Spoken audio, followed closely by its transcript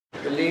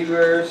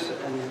believers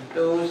and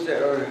those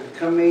that are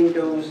coming,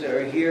 those that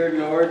are here,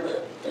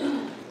 Lord.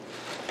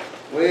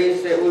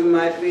 Ways that we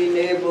might be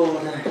able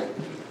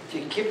to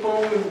keep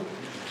on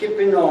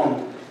keeping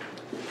on.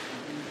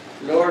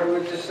 Lord,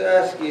 we just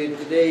ask you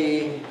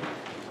today,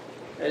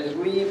 as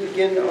we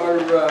begin our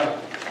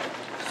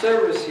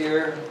service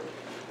here,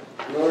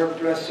 Lord,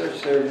 bless our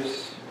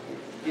service.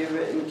 Give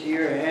it into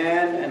your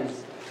hand, and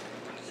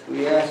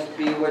we ask to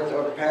be with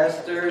our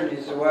pastor and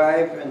his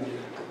wife and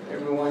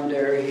everyone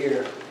that are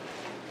here.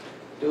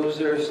 Those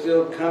that are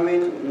still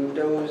coming and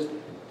those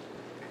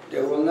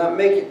that will not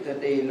make it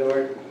today,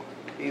 Lord,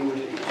 be with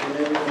each and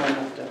every one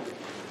of them.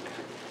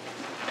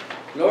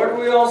 Lord,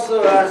 we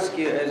also ask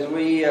you as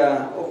we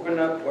open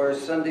up our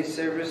Sunday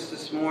service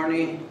this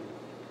morning,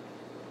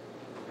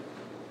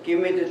 give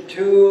me the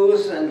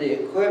tools and the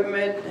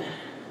equipment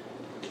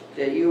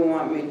that you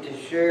want me to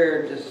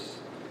share this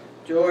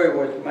joy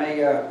with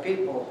my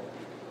people,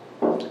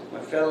 my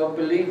fellow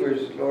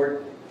believers,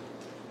 Lord.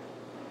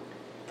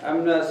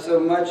 I'm not so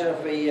much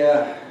of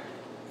a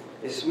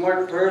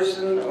smart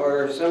person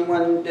or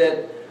someone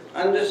that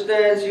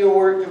understands your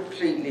word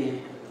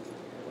completely.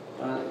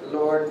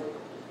 Lord,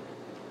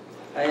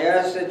 I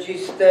ask that you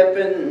step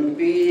in and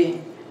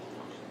be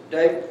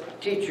thy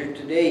teacher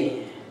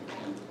today.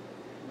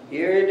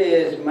 Here it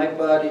is, my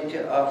body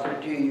to offer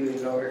to you,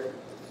 Lord.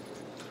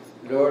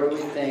 Lord, we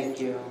thank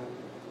you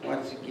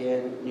once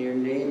again in your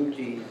name,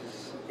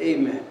 Jesus.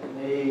 Amen.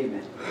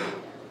 Amen.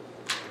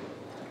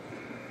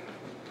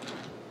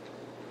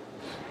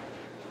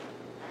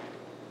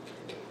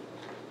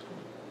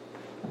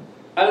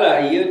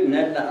 Allah, you'd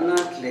net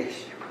not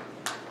least.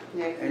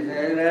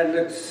 That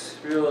looks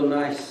real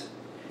nice.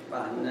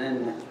 And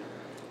then,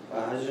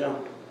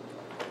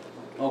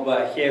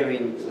 over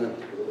hearing.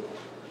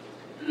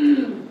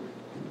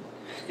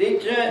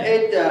 Teacher,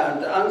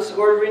 the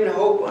unswerving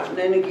hope and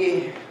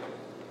energy.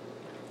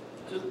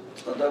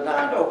 So that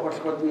I don't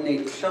what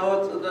need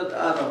so that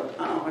I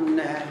don't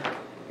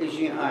is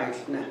your eyes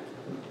now.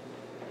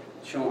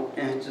 So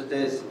answer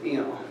this, you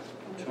know,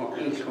 so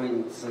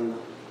influence and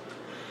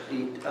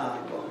the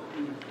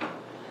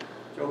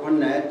so when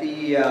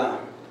the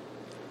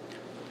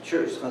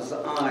church has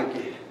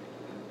age.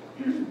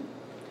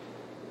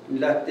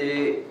 Let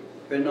the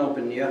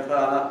Benopen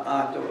Yaha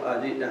Ato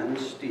Adidan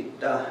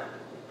Stita.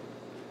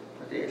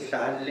 The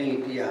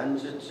sadly the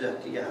hundreds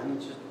at the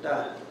hundred.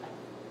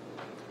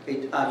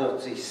 It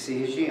adults is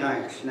seeing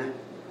Eichner.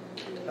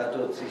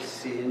 Adults is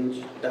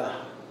seeing da.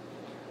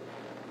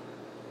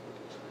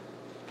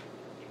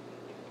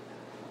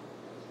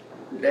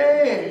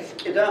 Let's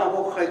get out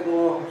of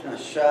Hago,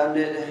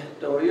 Shaned,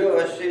 Doyo,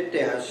 a shit, they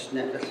have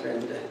snap a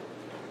friend.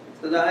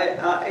 So that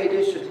I ate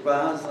it with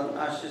bars and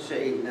ashes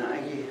say,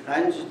 Nagi,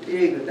 hands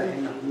dig the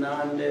hen of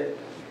Nande.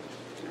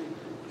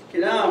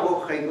 Get out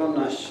of Hago,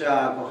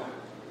 Nashabo.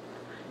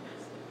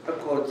 A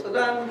court, so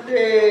then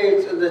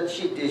they to the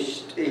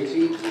cheatish, a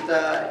lead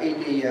the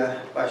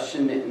idea,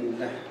 passionate in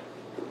the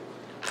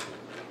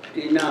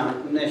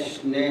dinner, nesh,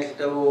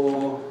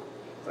 nesto.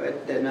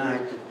 But then I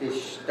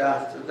dish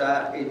started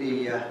that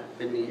idea,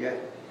 Benia,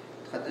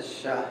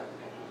 Tatasha.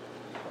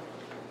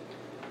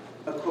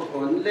 A cook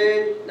on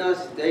late,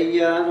 Nas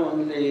Dayan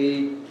on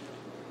the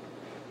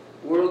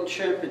World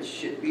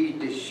Championship,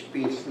 dish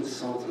beans and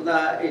salt.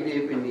 That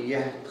idea,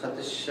 Benia,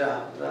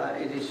 Tatasha,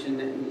 that edition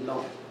in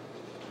law.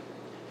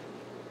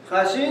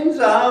 Casins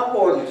are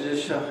all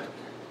just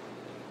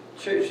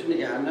church in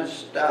the Anna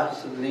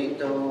stars and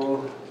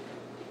little.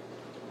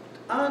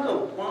 I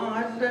don't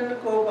want to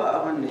go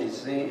on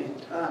this. I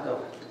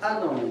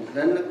don't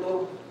let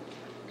go.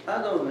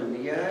 I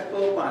don't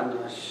go on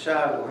a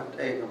shower,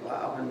 take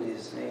about on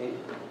this.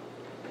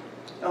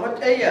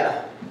 What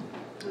a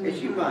is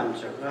she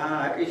bunch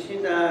of is she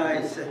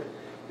nice?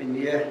 When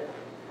you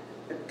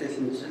it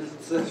doesn't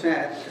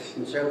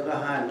show the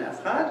hand.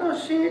 How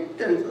does she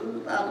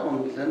then? I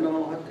don't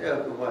know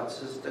what's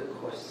the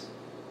course.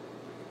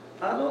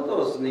 I don't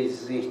those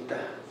needs it.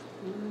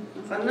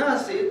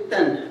 Fanasi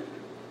then.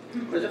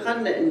 But you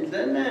can't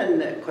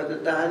then could the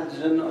dance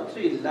not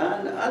see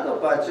land other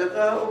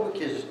bajaga or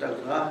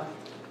kishtaga.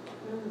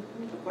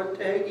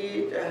 What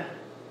egg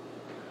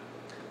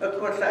a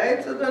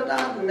quite to the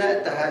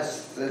net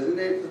has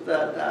knit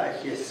that I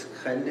his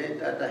candid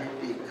that I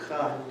be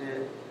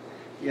candid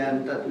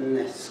yan that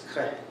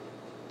nesca.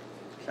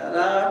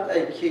 Salat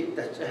I keep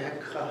the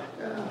jack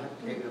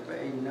take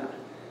away now.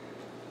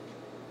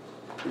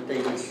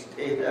 They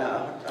stayed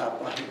out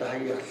and I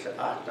used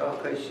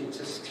after she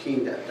just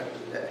cleaned that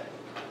up there.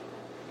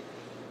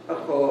 I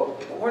go,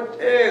 what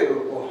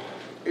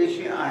is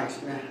your eyes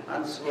now?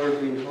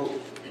 Unswerving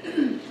hope.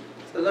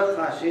 So the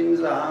Hashins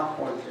are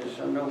horses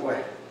on the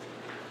way.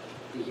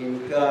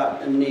 You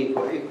got a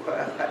nego,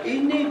 a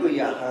nego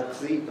yahat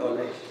zit or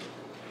less.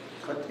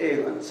 But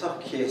even so,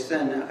 yes,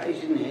 and I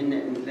didn't hit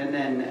it in the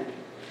nana.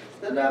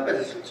 The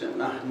rabbits are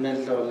not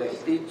necessarily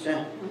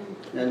teacher,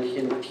 then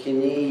he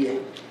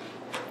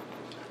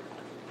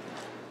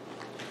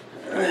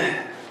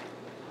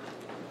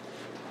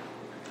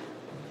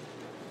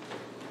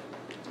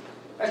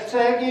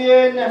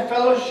again a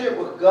fellowship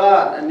with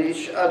God and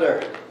each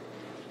other.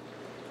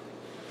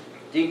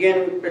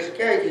 Digin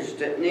beskikes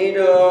dat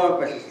nido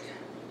bes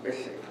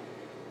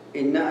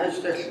in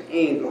naastas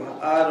ingo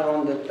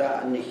aron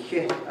dat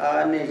niet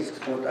aanis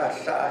goed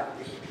asat.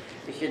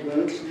 Ik het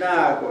niet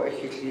nago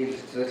ik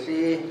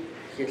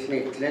het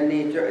niet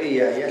lenito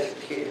yes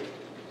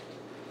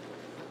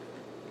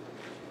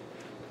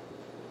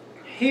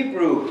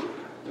Hebrew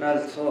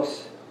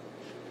nalsos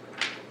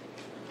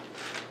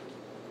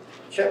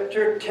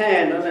chapter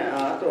 10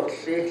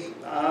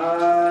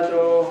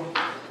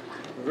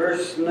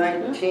 verse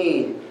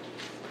 19.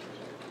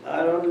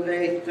 I don't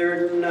lay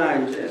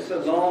 39. It's a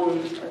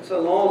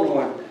long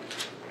one.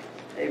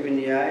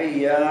 Even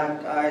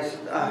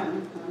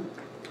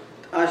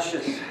I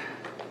should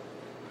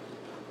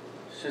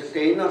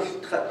sustain us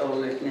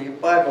the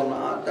Bible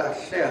not that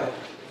self.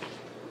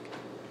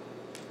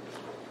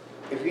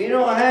 If you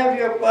don't have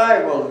your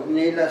Bible, if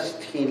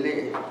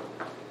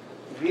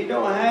you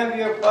don't have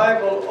your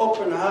Bible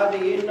open, how do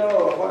you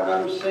know what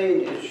I'm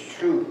saying is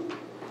true?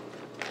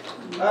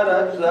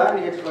 That's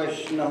a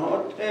question.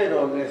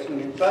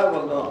 The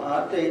Bible don't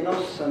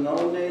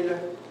know.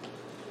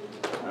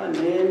 And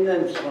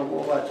then some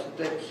what's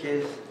the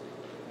case.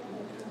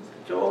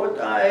 So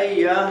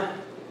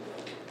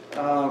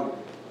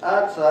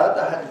that's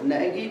that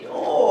negate.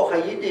 Oh, how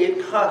you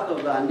did cut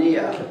of that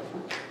near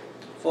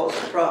false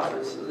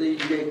prophets. They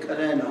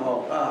couldn't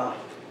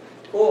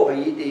oh,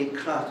 you did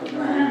cut of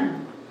that.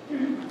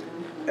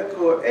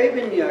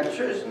 Even your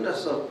church in the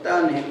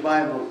done in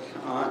Bible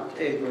aren't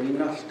able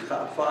to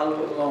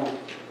follow along.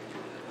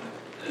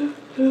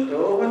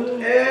 So what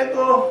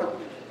ego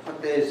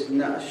there's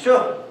not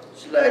sure.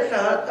 Slightly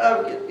hard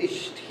out get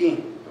this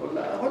thing.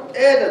 What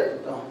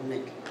edit on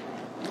it?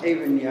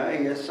 Even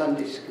your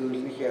Sunday school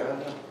here.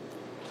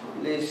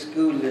 Lay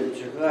school in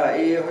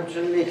July, what's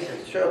your name?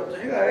 Sure, I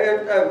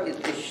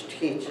get this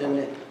teaching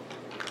it.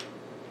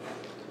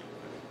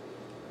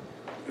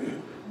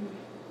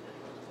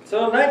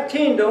 So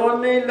 19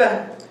 don't need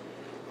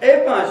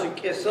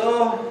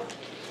so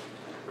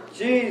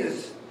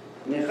Jesus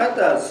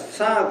Nihatas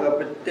saga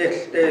but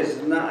this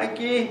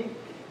naki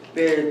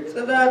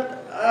but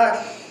that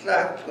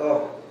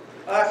asako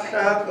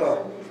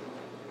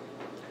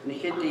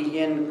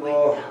Nihitian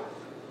go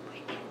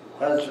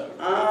as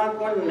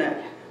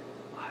agone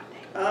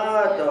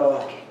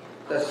ado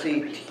the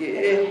seat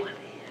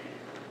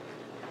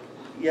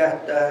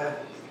yata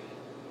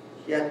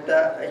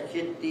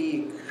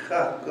akiti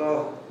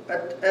kako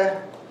at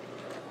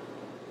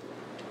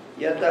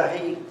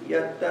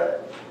yata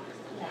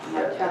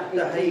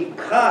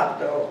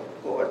kato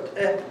ko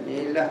at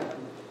nila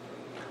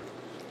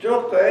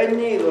joko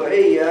enigo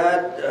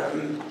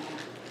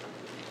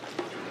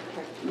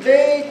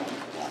they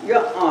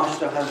ya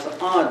asta has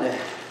ade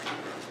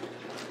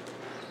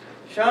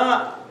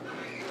sha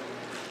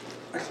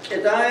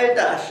kedai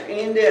das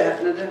in de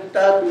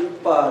dat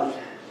pal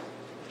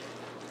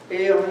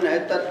eon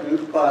etat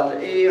pal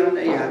eon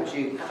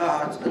yachi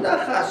khat da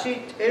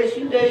khasit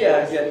esinde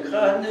ya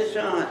khan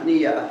sha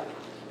niya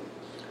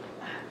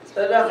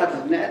tada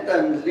khat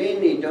netan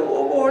lini do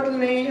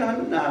obodni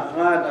na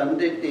khadan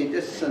de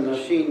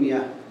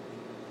sanashinia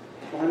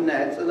on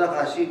net tada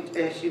khasit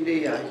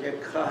esinde ya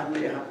khan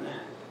ya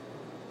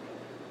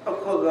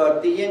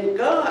God, the in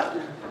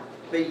God,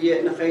 but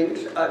yet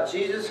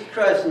Jesus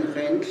Christ and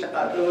things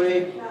at the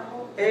way,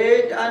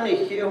 and a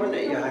human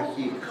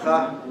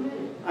Yahika,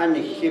 and a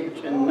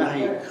hip and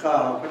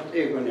Nahika, but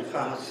they're going to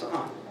pass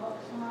on.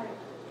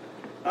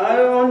 I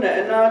don't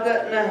know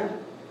that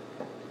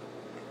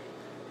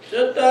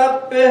shut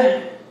up,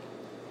 but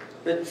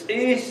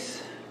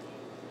is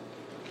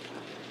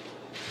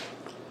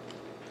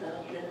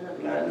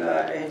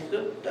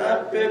shut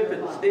up,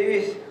 but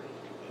is.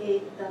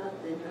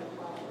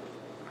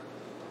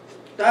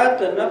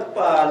 Tata na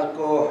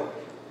palko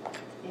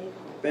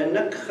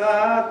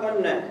penakha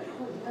konne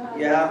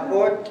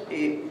yahot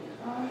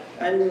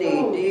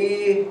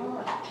anidi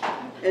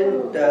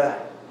enta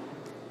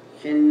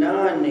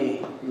hinani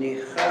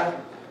nikha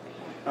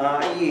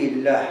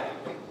aila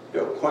to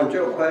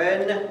konjo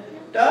kwen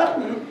tat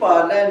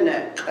palene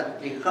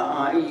katika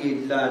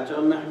aila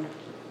jona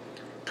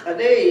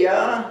kade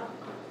ya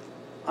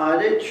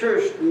are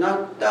church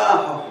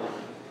nata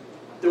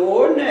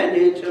Don't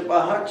need to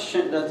bahach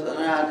that's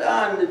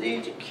an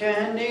the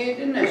candy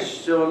in a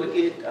soul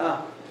get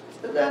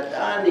that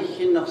an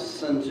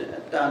innocent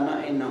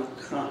dana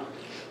enough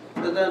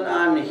that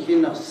an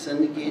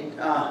innocent get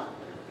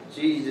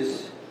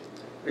Jesus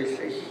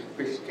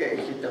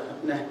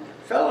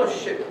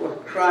fellowship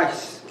with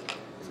Christ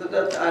so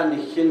that an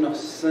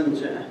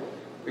innocent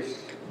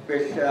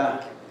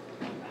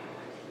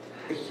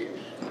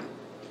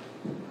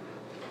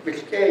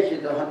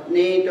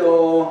need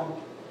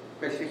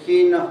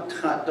Besihina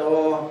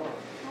Tato,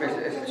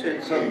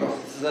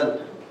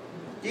 Besson.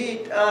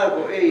 Dit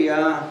ago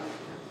ya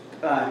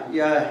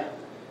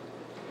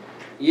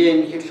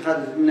yen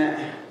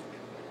hikadne.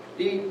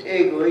 Dit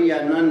ego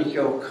ya nan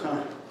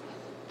yoka.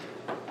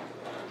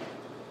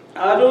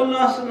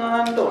 Adonas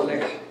nan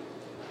dole.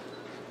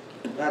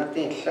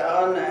 Kantin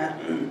launa.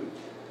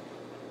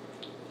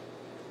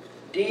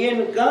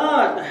 Dien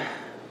God,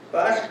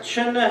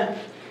 Bachana,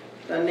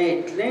 the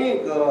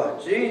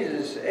Nitlingo,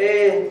 Jesus,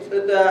 to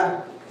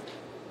the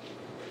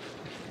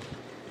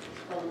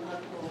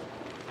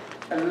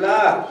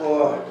Allah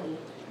ko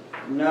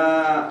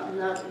na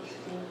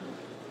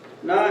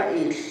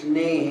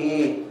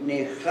isnihi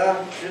ni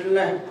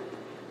khachla.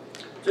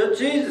 So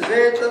Jesus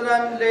to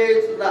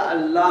the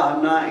Allah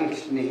na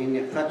isnihi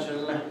ni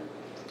khachla.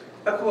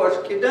 Of course,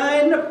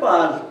 kidai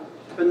Nepal,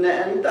 when the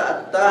end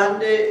at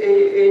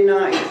Tande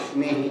na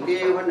isnihi,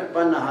 they when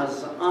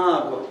Panahas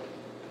Ago.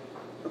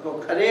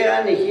 Because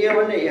Kareani here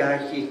when they are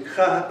he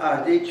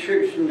ka the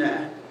church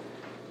na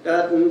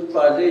that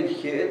Nepal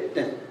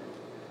here.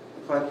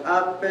 Kot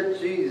ape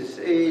Jesus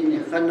ni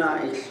khana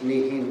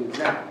isnihin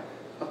la.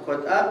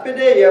 Kot ape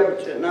de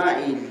yabch na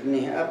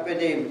isni ape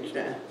de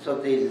so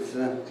deals.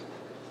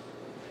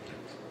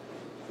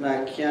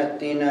 Na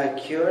kyatina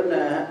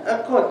kyona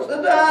akot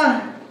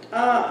da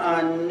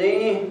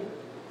ani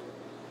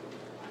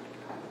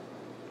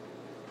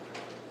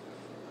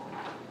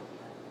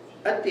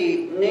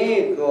ati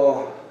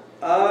nego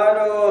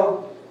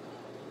aro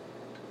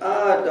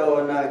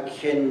na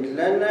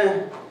kindlana.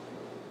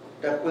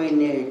 Da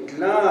quindi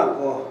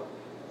lago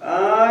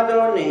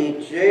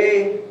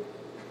adonice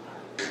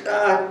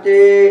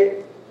tate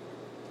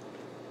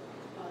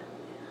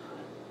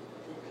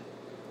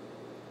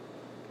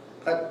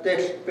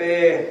atespe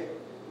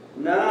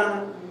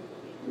na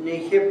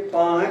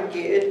nihipa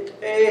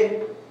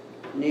kiete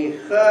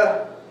niha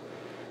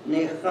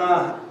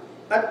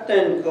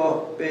atenko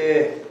pe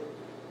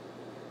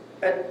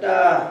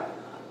etta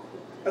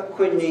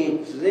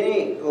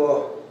aquiniziko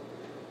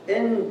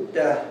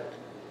enta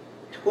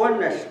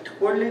Tkonas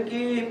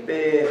tkolegi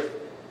be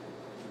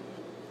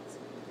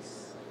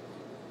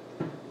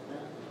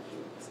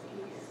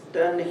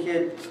dan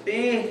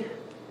hitzi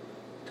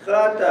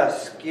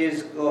tratas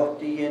kisko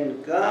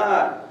dien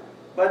ga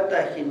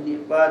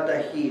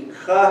batahi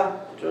kha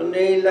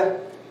tonela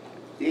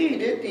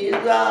di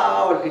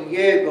zao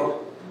liego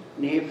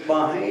ni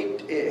bahit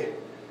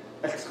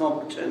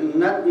askompt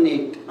nat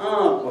nit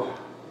ago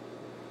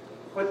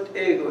hot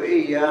ego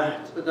ja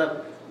da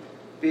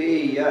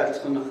be ja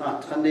von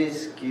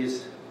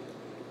Khatkaneskis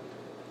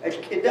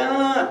kida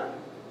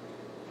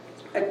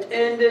at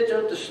ended to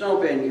the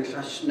snowbending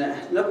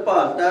sashna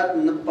Nepal that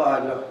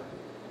Nepal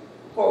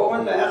ko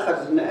ona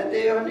akhadna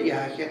de on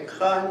ya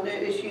khan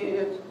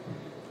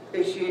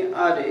ishi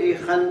ade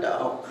khanda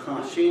au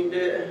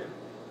khashinde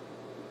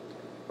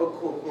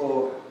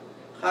ko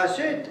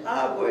khashit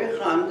ago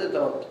khanda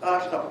dot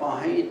ashqa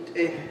bahit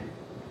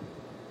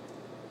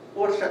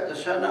وصلت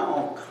سنة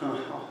أو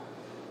كها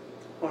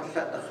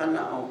وصلت خنا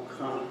أو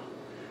كها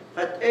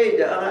قد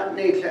أيدا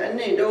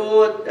نيلاني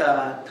دوت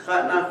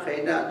تخنا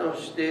خينا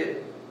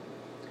دوستي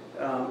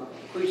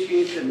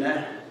كويشين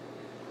سنة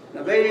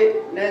نبي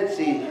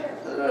نانسي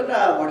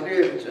لا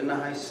وليت سنة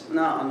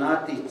هيسنا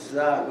ناتي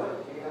تزاغ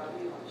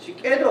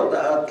شكيدو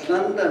دا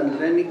لندن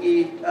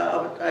لنجي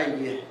تابت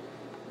أيه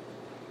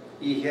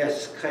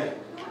يهسكي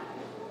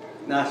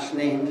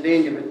ناشنين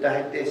ليني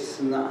بتاعت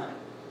السنة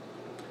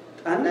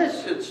أنا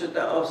شد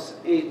أوس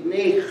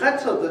إني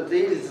خطر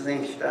الديلز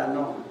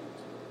نشتانو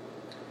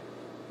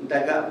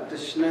دعاب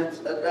تشنت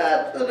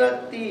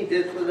ترى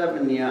ترى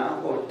بنيا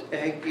هوت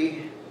هكي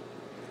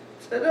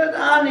ترى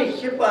أنا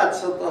خبات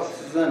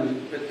صدقن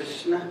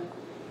بتشنا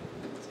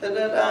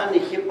ترى أنا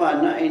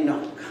خبانا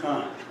إنه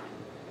كان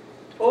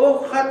أو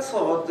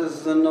خطر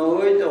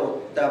الزنويد أو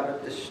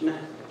دابتشنا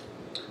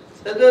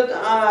ترى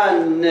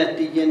أنا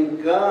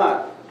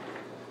تيجنقار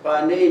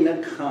بانينا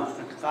كان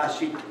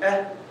خاشيت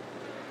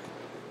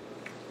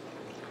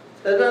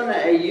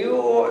تدنا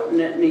أيو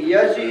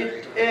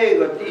نيجيت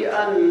إيغتي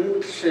أن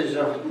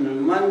تشجع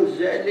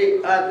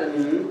منزلي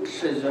أدن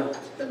تشجع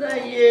تدا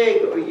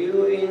ييغو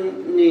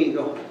يوين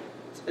نيغو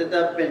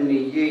تدا بني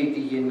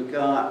يدي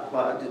ينقع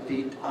بعد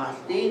ديت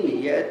أهلين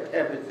يت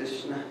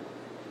أبتشنا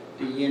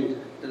دين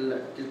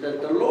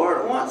the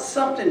Lord wants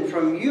something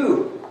from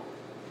you.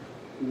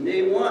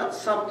 They want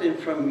something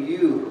from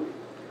you.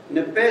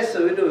 Nepesa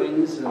wido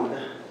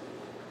inzanda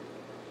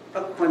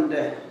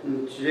akwanda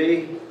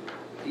nje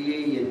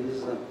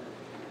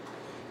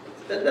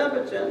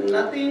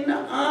nothing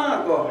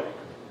ago.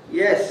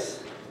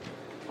 Yes.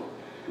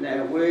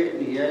 Now we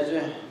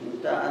niaja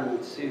ntaan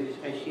si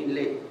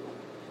hashile.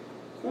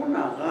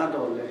 Kuna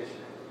gadole.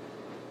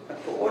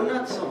 Ako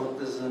onat so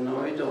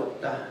desanoido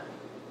da.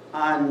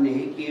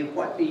 Ani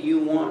what do you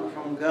want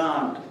from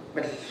God?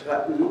 It's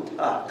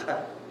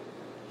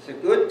a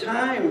good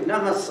time.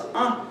 Nas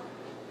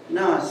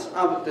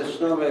ab the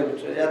snow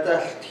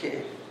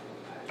yadashti.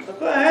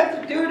 I had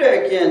to do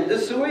that again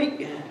this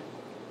week.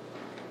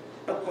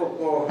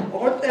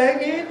 What I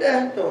get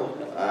that though?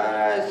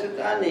 I said,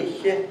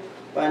 Anish,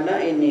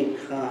 Banaini,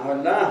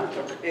 Hala,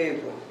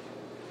 Ego.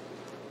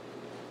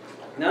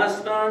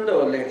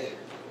 Nastandoles.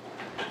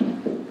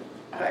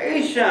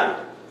 Aisha,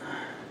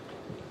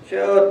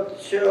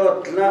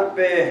 short,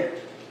 lappe,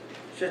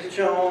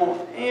 shachon,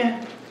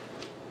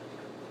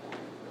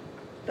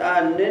 ta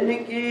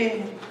niniki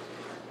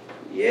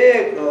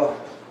yego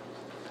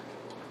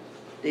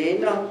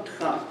dino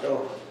trato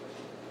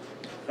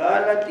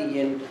kala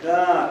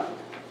tienka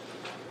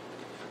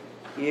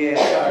ye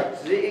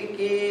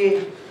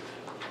ziki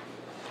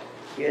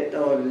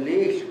yeto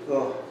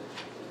lisko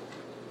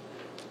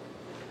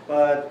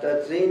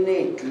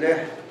patazinitle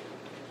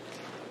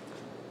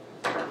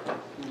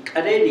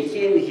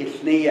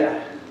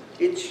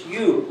it's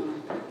you,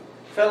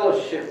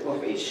 fellowship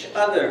with each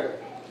other.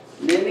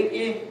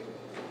 Ninigi,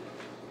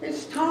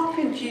 it's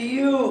talking to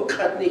you.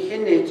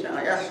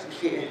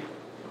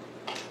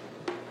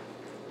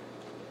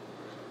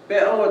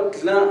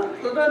 Beotla,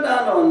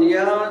 Ludanon,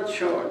 ya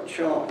cho,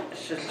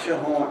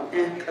 Shishon,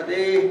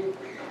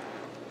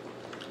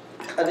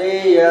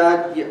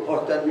 Kadea,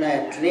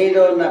 Otanet,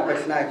 Lido,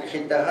 Napasnak,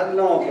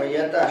 Kitahano,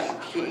 Yatas,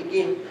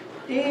 Kiki,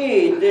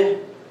 Did,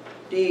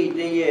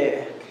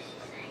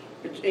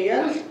 but a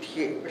young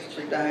kid was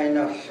to die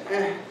enough.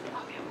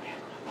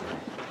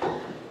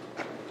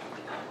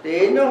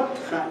 They not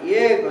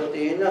but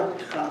they not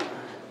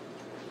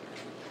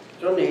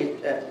don't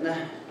eat that.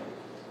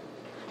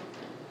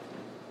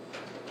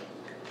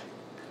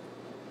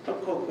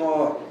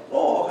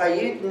 Oh, I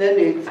eat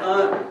any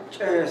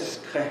chest.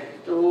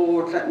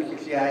 Do something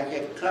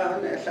like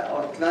crown as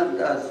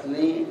Outlanders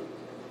lean.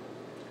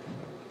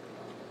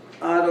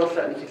 I don't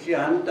think you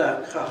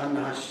under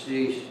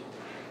Kahanasi.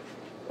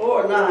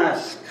 Oh,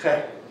 nice.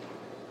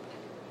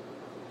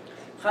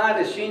 Had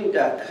a seen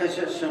that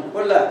Christian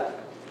Hula.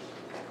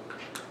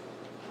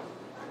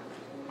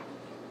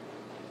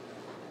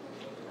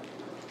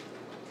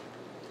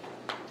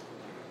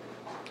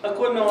 I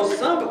could know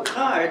some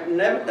card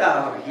never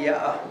down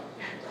here.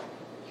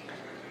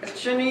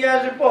 It's Chinese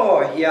as a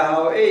boy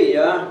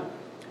here,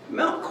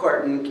 milk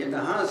curtain in the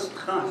house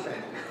coffee.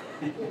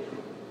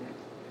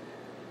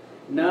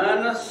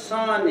 Nana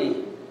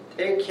Sani,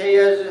 take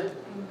care.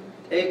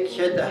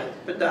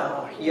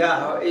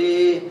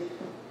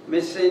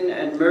 Missing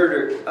and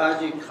murdered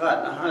Aji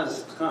Kratna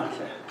has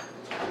Kata.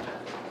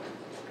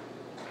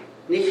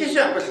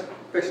 Nikisha was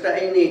the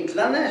any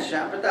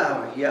Klanesha, but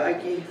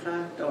Yaki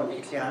don't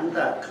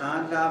Kianda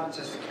can't have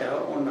to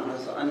scale on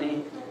us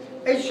any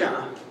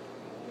Esha.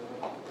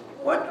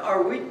 What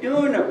are we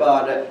doing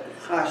about it?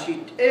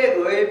 Hashit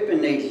ego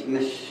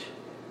epinishness.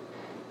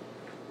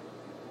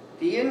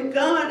 The in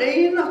God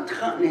ain't not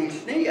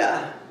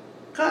Katnisnia.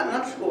 Can't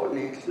not sport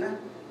Nisla.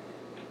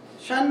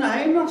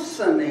 Shanna no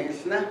son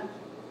Nisla.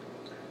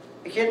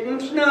 I can't know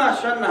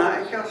Shanna.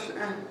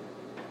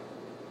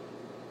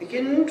 I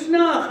can't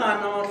know how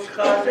no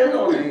Scotland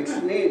on it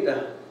neither.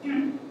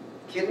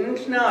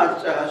 Can't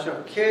know Josh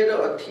or kid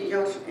or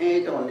Tios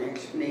aid on it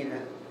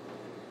neither.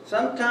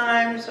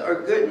 Sometimes our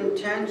good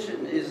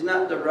intention is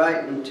not the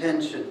right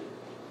intention.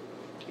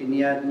 In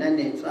yet, then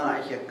it's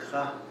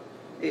Ayaka.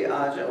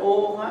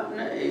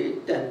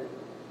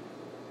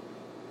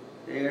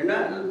 They're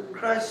not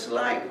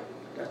Christ-like.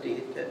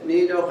 That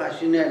neither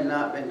Hashinel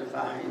not been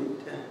behind.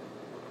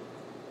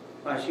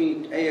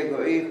 Machine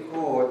ego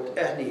equal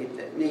any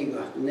that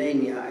nigga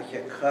nania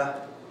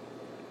Yaka.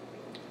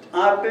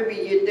 Ah, baby,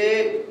 you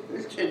did,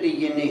 Mr.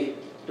 Digini,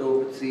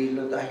 do see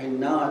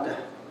Ludahinada.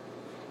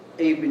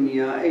 Even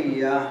ya,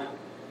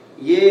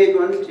 ye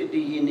going to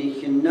Digini,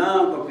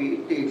 Hinago be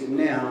this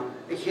now.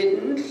 A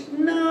hidden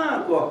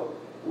snago.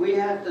 We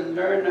have to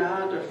learn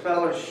how to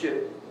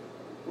fellowship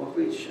with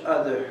each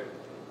other.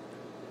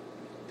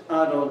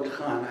 Adult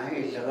Khana,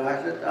 he's a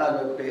rather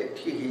other bit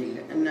heel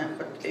and a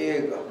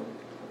ego.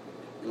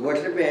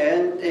 What the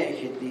band,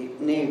 the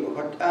neighbor,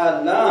 what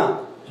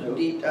Allah, so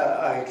deep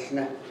eyes.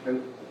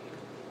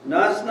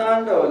 Nas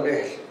nando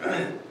this.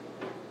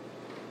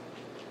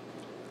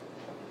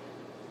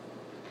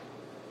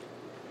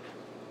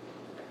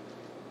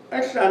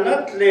 I shall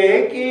not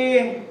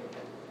leggy.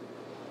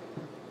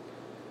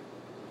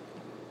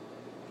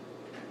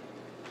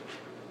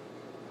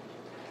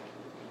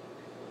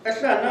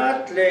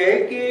 Asanat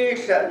legi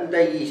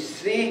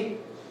sandaisi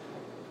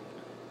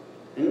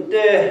and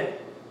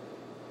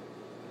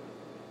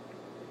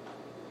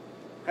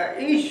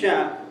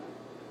Aisha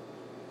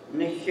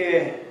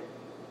Niche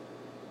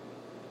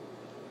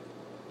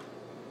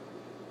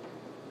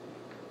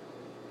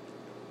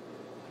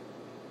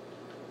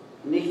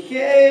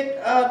Nichet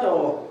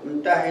Ado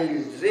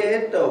Dahil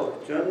Zeto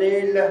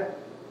Jonila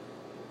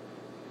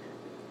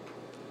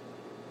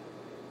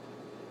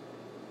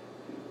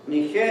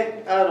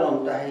Nichet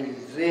Aron Dahil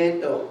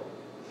Zeto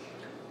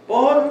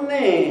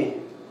Borne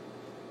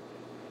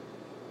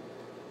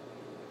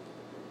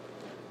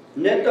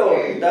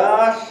Neto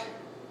Das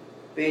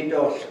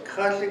Bedos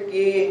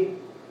Kasiki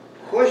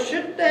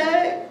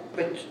Kushite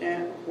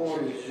Bitchen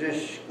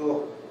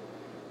Holzisko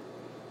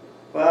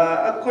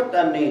Ba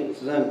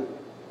Akotanitzen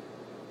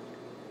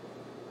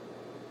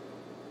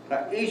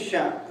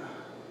Aisha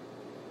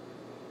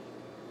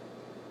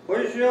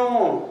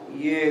Ojon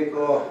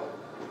Yego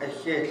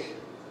Ashit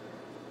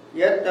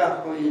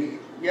Yata Huil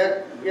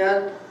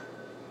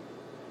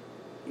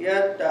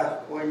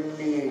Yata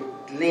Huni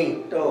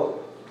Linto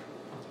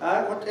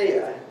Ako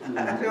tayo.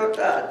 Ako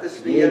ta, tas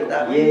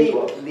niyata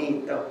nito.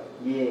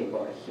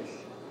 Yego,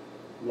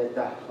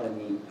 yata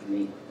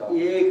nito.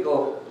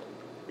 Yego,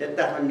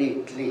 yata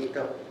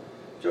nito.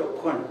 So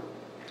kon.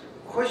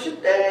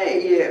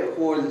 Koshite ye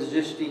hold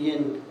just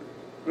in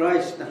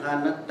Christ na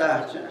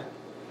hanata siya.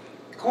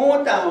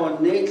 Kung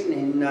taon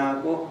nitli na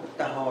ko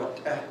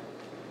tahot.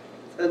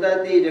 So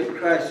that the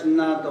Christ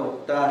na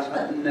to tas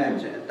at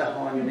neje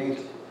tahon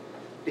nitli.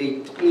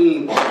 The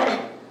team.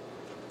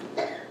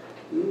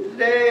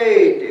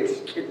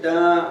 Ladies,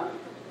 kita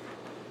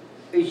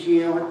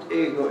isiyot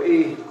ego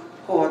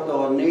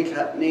hoto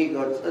nithat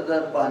nigot sa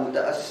da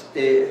banda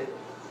aste.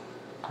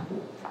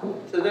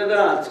 So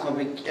that's going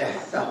to be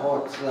the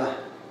hot.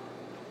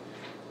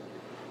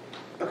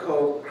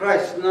 Ako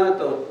Christ na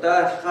to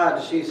das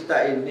had she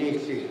started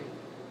neatly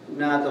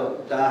na to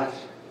das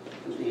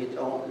need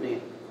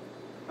only.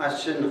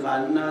 Asin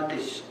kan na the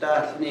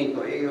start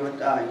nigo ego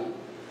tayo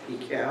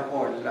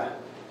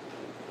ikahola.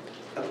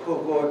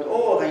 Ako god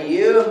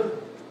you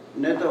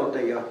na to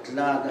tayo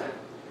lada.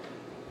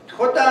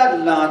 Toda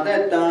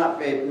lada da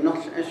bed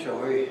not a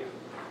show.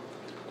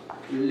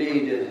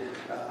 Leader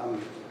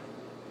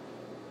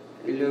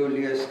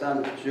Illulia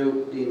stand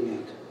joke in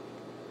it.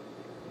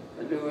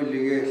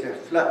 Illulia is a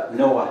flat.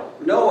 Noah,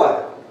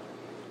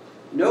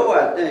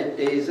 that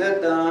is that.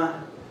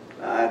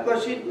 I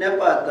got it never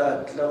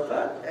that. Look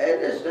at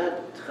it is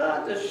that.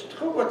 The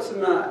struggles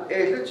na.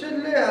 It's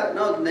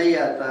not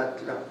near that.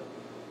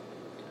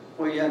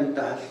 We and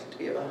that.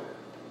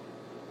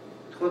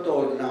 Good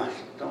old last.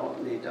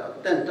 Don't need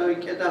that. Then don't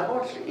get a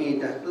horse in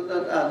that.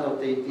 That other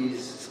day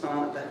is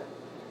not.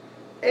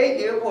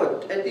 Egg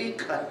what? Eddie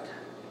cut.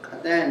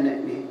 Kadene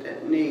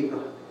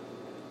nigo.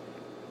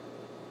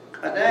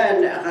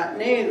 Kadene hat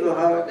nigo.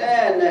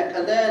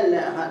 Kadene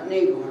hat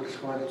nigo.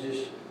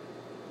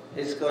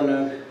 It's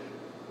gonna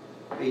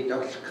be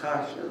those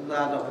cars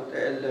that of the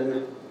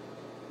Ellen.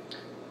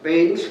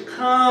 Beans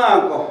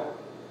cargo.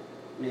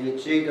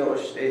 Nichido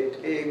state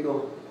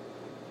ego.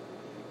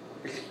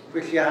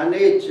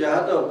 Vishani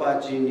jado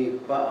bajini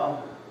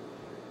bao.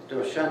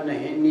 Doshana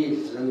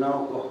hinis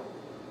nogo.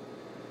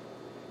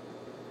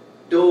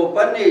 Do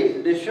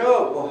panel the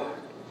show,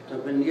 the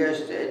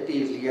Benyest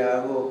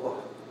Edilia,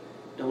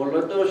 the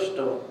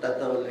Wolodosto,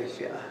 that all is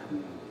ya.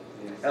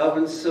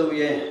 Elvin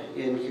Suye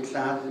in his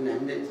Latin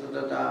and it's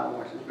the down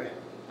was it.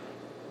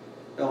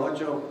 The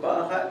Hojo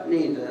Bahat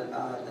neither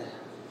are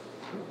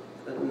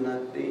the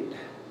not did.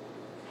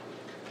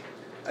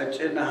 A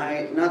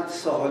Chenahite not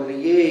so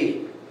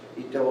ye,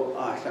 it don't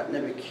ask that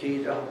never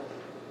keyed up.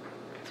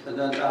 So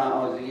that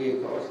are the ye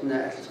goes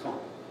next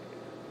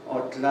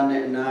or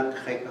Tlanet na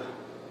Krega.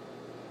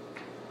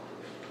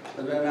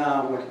 So then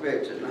I was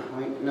better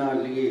now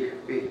leave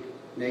be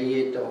na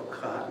ye do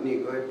cat ni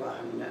go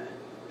behind a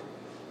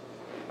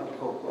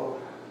coco.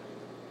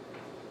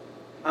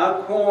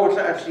 Of course,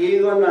 as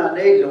you gonna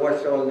need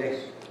what's all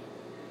this.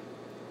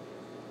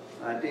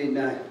 I did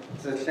not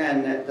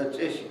send that the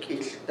just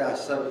kids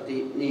does of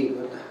the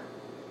nigger.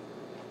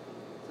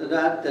 So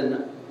that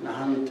the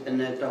hunt and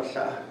the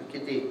dosa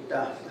get it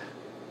does.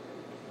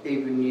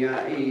 Even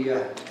ya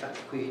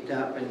quit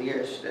up and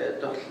yes,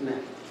 dosne.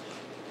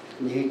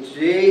 Need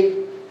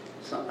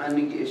so I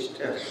is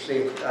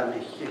safe and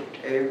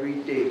every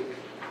day.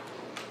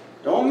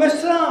 Don't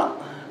mess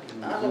up.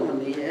 I don't want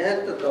to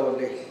hear the door.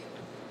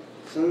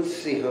 Soon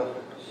see her.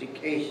 She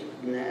case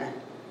nah.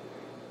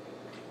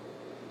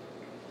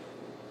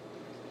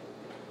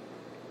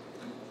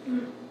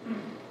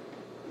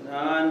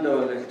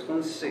 $9,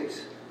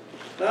 26.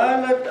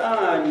 Lalat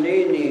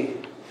Nini.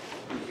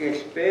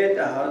 Gets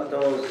better how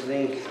those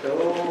things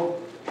do.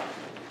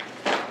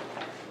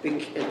 Big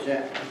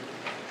jack.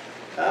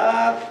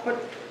 Put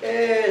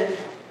a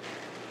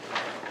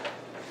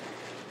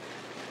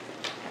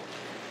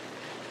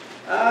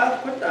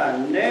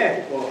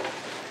neck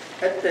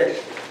at this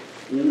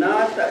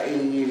not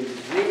in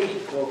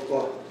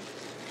Zico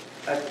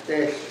at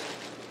this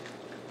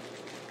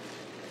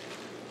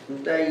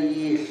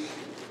days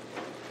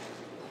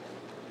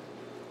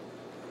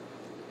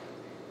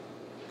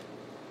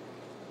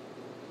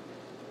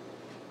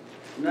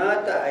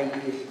not a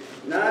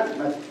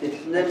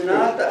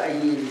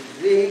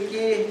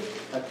Ziki.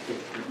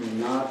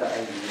 Nada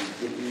aí,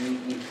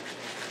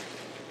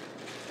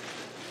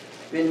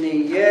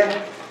 Vinnie,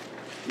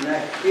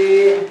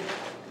 Naki,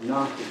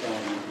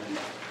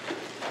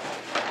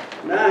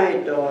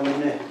 Nahidon,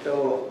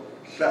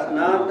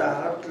 Satnata,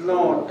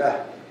 Hatlonda.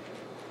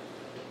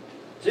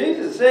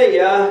 Jesus say,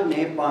 ya,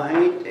 ne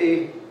behind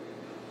a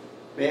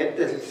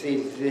better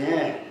seats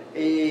there,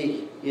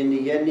 in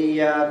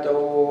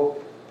Yeniato,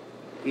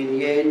 in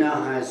Yena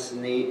has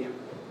need.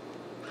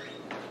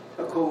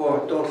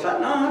 Ako do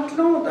sana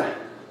hatlonda.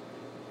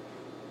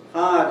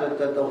 Da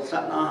do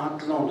sana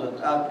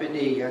hatlonda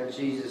apidi ya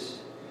Jesus.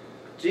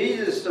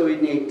 Jesus do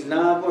init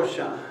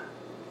labosha.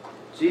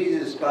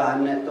 Jesus ba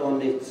net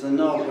on it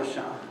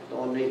znobosha.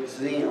 Do nit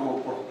zin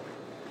opo.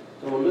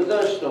 Do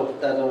ludosto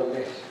da do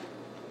les.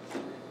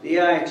 The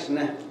acts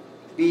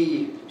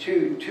be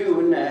two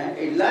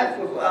a life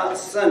without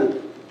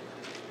sin.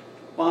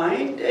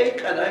 Pahit e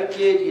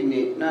karagye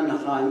ni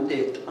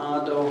nanhandit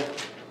ado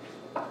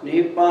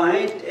ni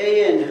pahit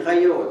e en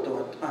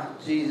hayoto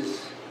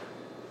Jesus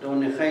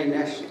don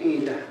khaynash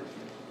ida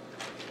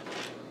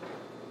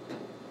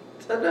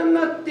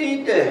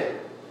tadanatite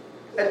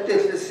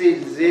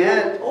atlesil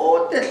zihat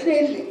o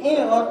taslil e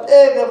o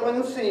tega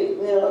bansi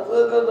ni o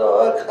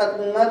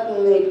khatnat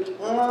ni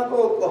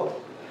ko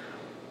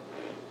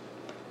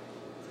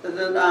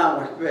tadana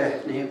wa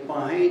ni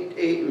pahit e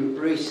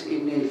embrace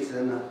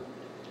inilzana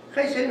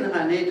Kaisin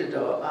hanita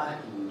do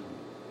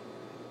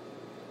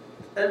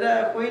and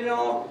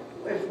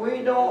if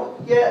we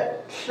don't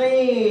get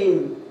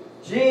clean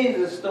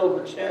Jesus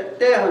do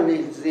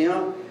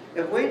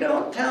if we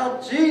don't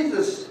tell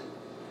Jesus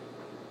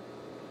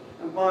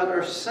about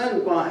our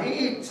sin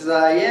bahit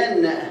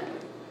zayen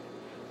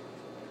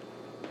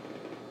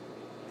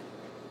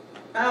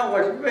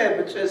our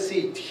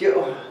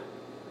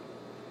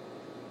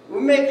we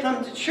may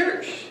come to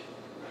church,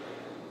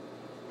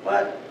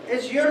 but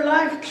is your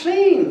life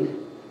clean?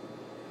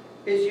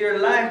 Is your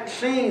life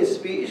clean?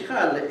 Ask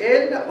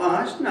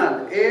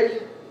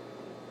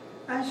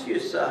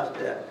yourself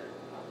that.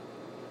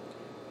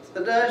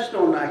 So that's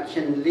no I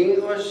can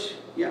lingos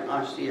ya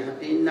ask you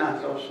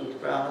not lost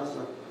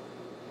browser.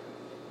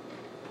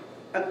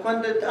 I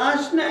quando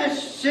asna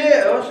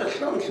share also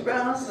some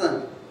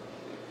browser.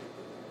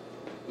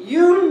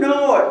 You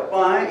know it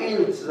by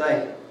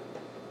inside.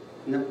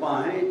 Na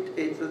behind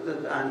it's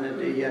that Anna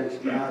the Jens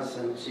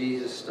Brassen,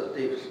 Jesus to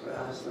Davis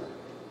Brassen.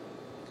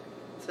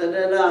 So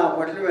that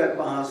what we are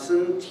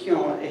passing,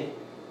 Tion,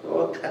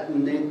 or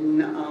cutting in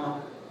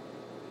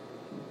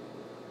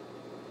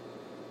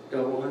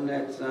the one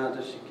that's not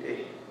a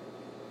shike.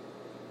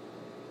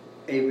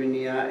 Even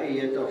ya,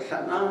 a dog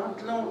shut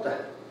out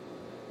longer.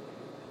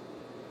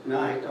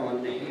 Night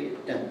on the head,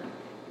 then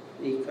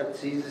he got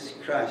Jesus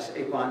Christ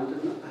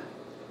abandoned.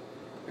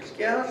 A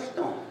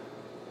skeleton.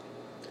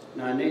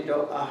 No need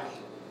to ask.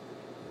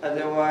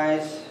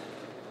 Otherwise,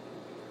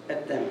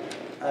 at them.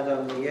 I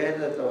don't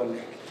get it all.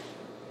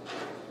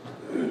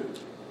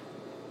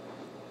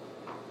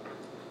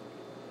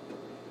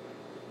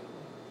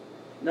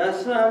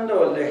 That's not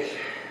all.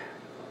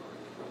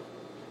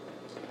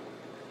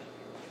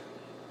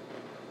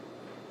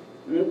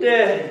 And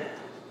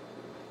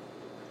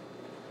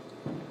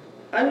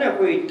Anna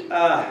wait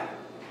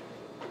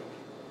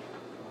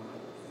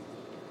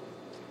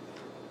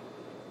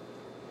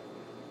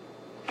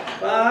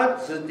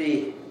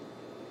Batsidi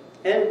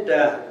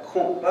enta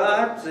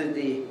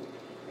Batsidi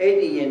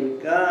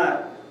Adian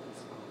God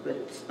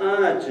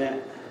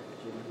Batsaja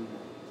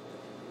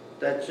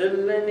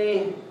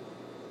Tachulani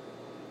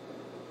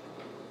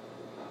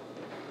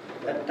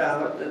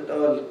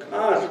Atawatatol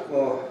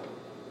Kasko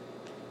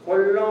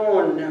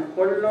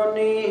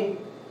Koloni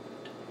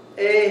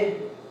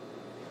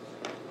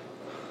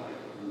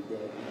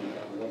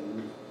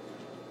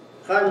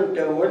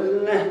Hunter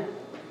Wilna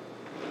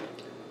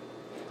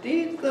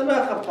These are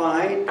the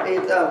fight,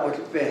 it's our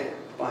bed,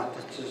 but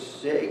it's a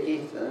shaggy,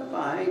 the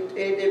fight,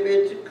 a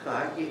bit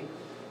khaki.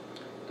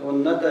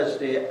 Don't not as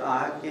they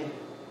argue.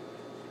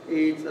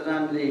 It's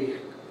only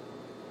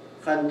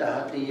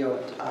Kandati or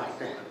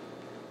Tata.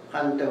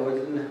 Hunter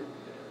wasn't.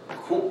 I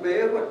can't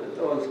bear what it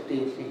all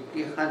thinking.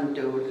 The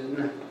hunter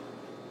wasn't.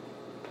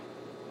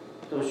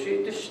 So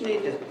she just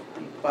needed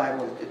the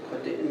Bible to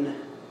put it in.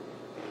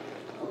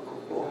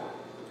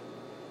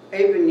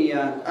 Even the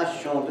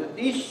assured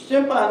these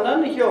simple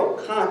none of your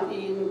can't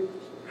in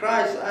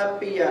Christ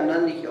happy and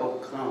none of your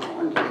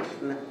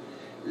can't.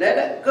 Let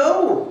it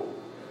go.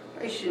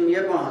 I should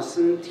never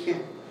send you.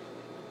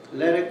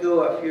 Let it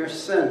go of your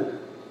sin.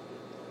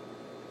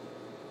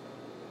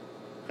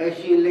 I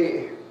should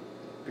lay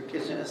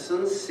because it's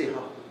sincere.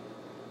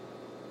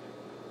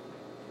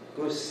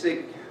 Go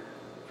seek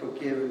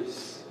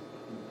forgiveness.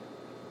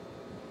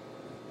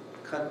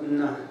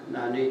 Katna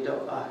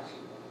nanito ask.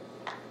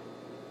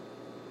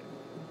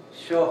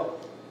 Sure.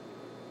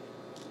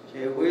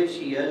 She wish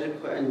he has a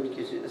grand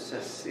because it's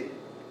a sea.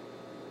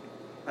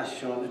 I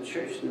saw the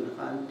church in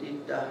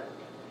Handita.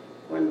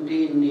 When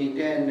they need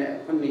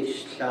then, when they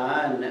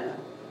stand,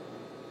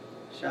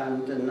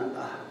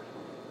 Shandana.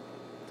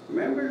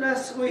 Remember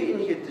last week in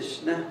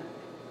Hittishna?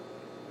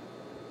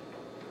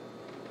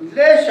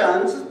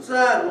 Leshans,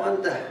 I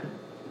wonder,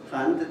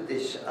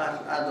 Handitish,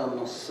 I don't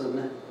know,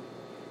 son.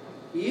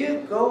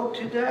 You go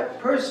to that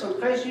person,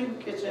 because you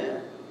get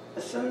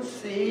a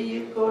sincere,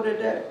 you go to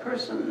that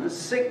person and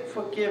seek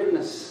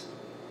forgiveness.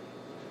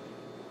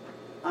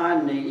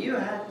 And you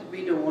have to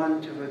be the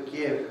one to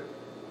forgive.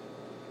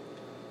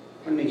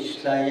 When he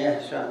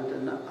slaya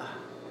Shandana,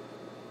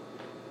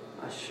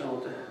 I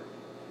showed her.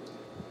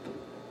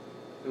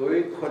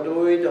 Doi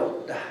Kodoi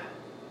doctor.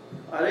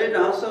 I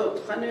didn't also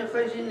Tani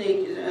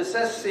Fajini,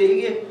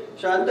 Sassy,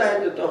 Shanda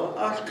had the door,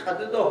 ask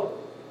Kadado.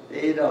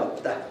 They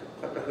don't that,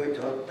 what the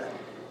hood doctor.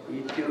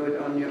 You do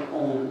it on your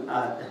own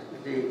at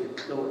the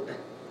cloth.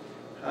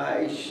 How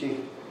is she?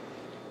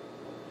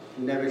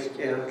 Never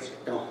scared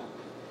stone.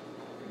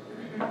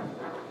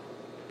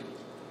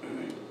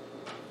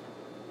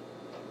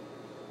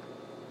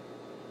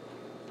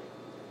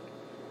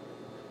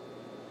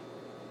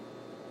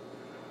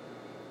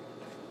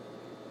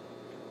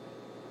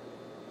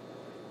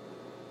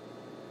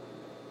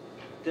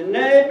 the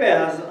neighbor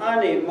has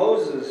ani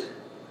Moses,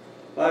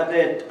 but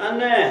it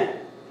ane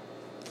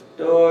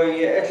do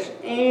yes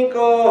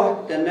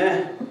ingo the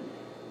ne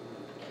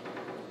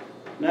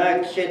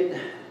na kid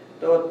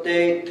do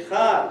te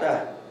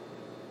trata.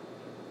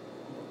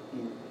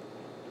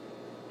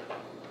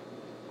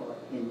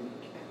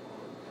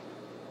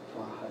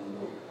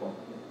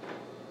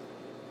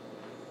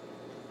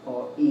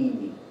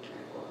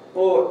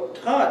 O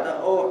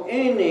trata o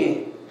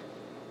ini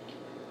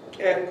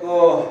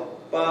eko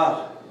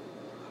pa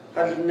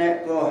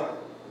halneko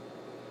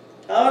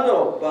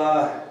ado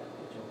pa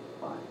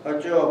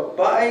ajo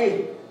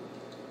pai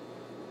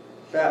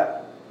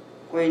sa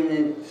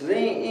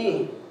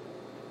quinzi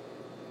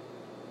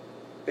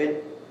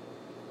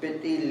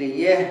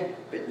petilie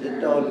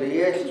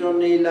petitolie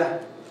sonila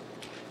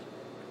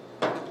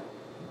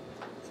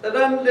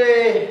sadande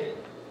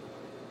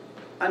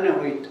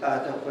anahuit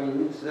ata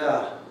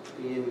quinza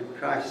in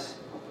Christ.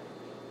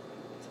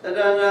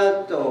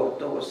 Sadana to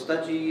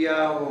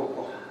stagia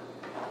o.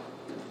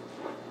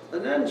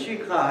 Sadan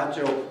chika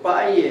jo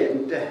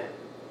payente.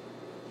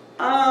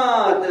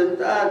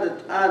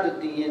 The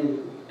din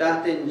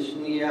datin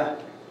snia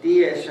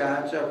dia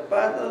sha jo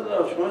pada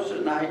do shos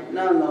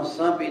na no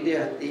sabi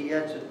dia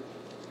dia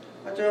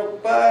jo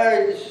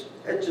pai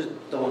et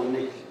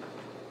tonni.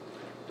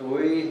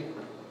 Doi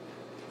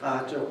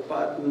jo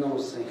pad no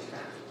se.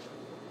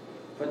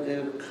 But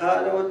the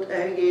Karot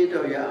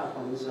Egido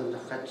Yahons the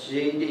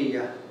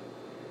Hajedia.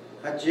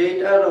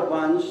 Hajed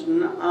Arabans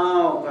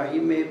now, he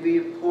may be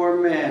a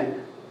poor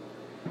man.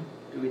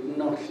 Do it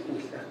not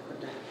in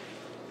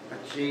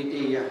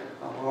Hajedia,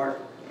 a heart.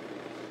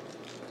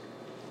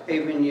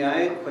 Even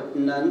Yai put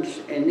nuns,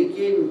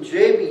 Enigi, and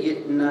Jabi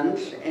it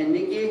nuns,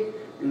 Enigi,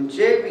 and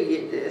Jabi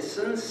it the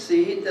sun,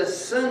 see the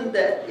sun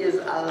that is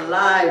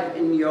alive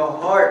in your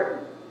heart.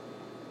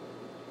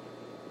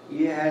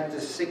 You had to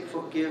seek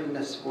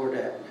forgiveness for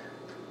that.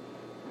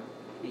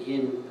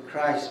 In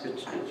Christ,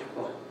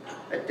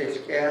 at this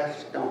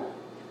gas stone.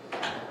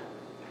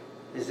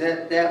 Is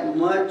that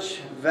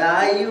much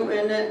value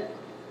in it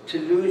to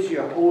lose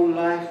your whole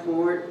life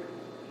for it?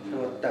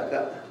 No,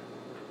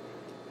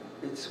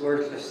 it's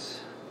worthless.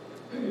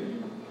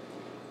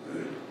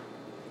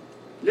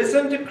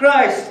 Listen to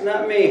Christ,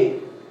 not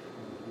me.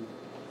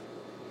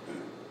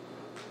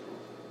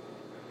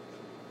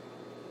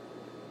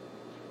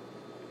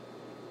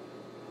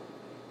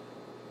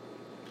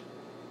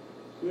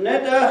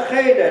 Neda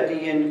khayda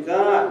diyen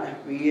God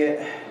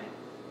biye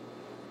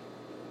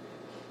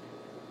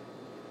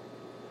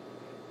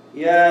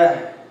ya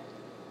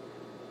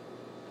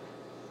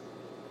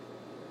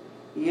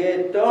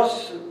ye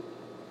dos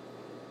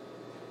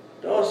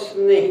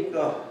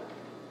niko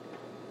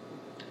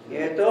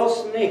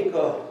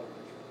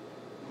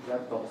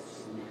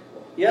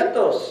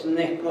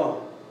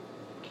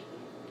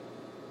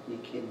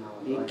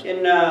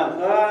ikina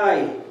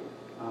gai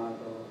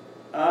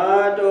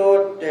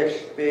Ado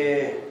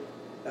despe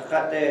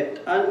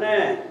akatet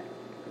ane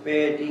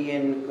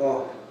bedien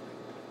ko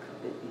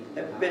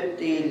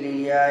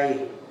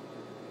epetiliai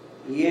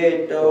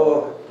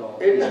yeto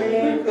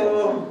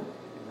elingo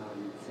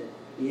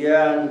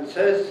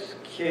yanses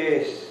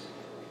kes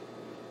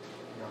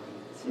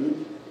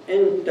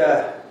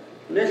inta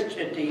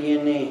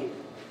nischetiini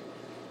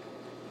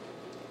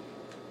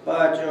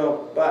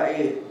bajo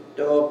pai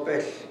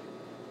topes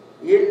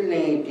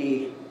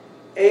yilniti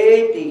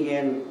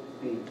etien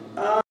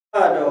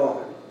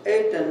Ado,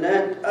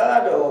 etanet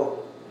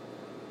ado,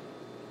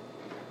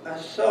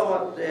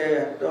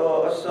 asote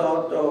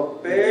do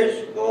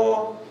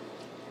pesco,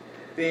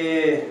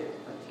 be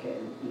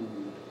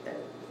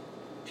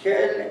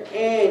tel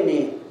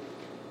eni,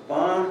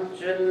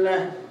 panchel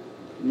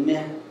ne,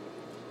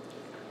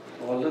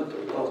 all of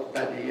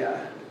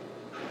Tadia.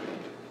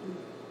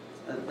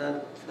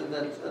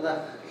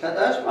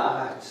 That's my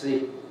heart,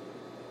 see.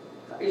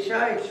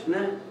 Ishaish,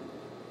 ne?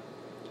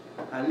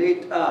 I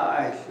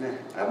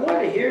want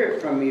to hear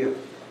it from you.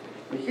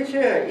 Because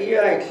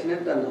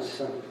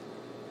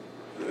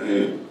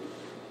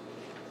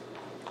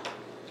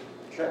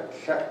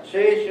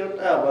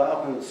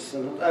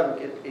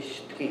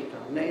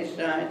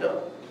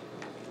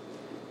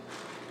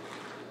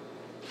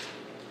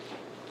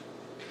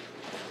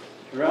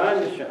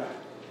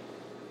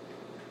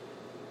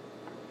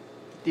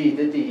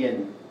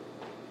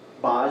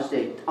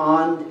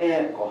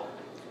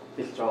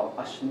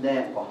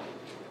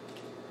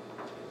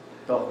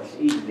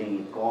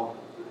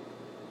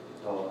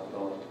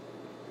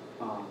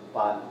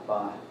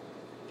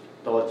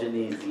Toch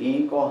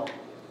iedereen kon,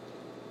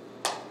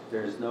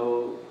 there's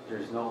no,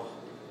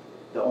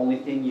 the only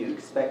thing you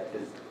expect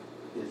is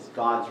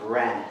God's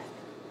wrath.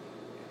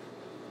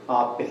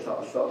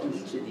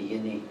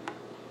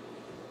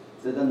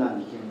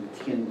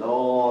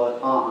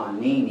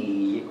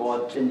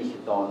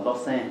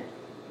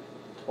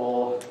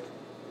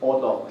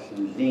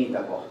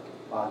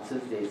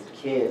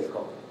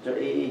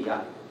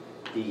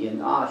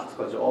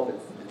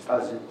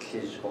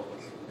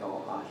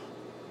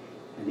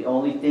 And the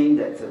only thing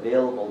that's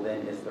available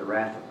then is the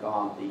wrath of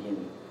God.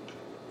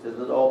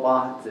 There's all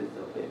parts of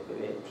it.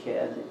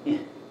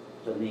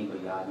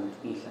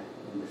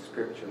 In the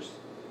scriptures.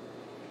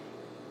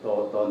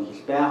 Don his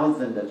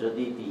thousand the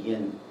Jodi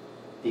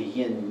the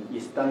yin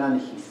is done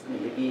his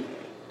negi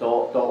the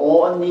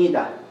all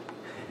neither.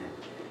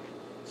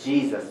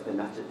 Jesus the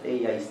natural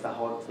is the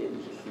hot in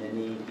his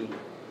negi.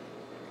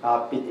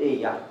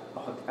 Bit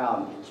hot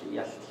arm,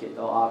 yes, hit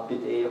or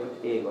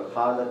bit or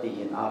harder the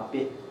yin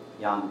bit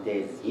young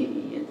days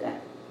yin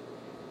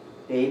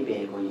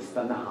is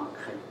done a hunk.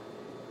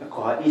 A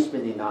is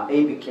been in our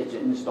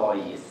kitchen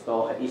story is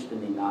store is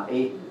been in our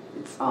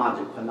it's hard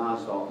to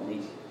pronounce all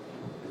these.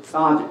 It's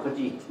hard to put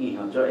it in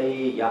on your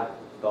ya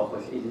dog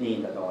was in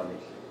need at all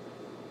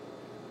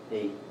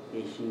this.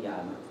 She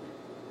yana.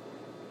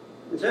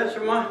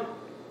 Zeshma,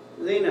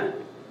 Lena.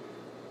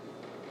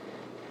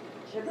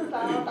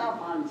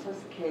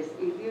 Just case,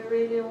 if you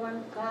really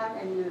want God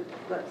and you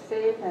got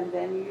saved and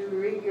then you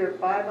read your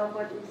Bible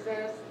what He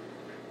says,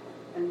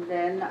 and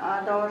then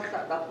others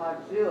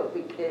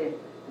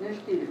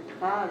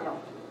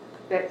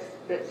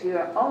that's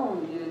your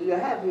own. You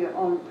have your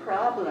own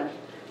problem,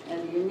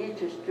 and you need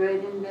to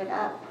straighten it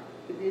up.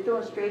 If you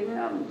don't straighten it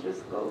up,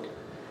 just go.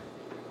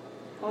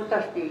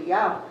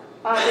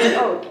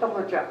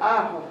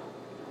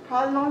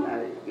 How long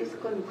is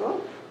it going to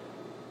go?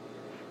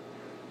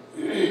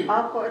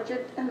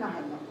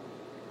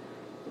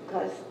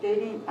 Because they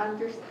didn't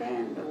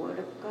understand the Word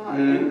of God,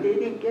 and they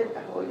didn't get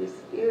the Holy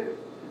Spirit,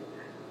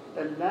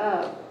 the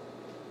love.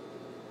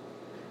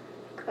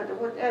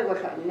 Whatever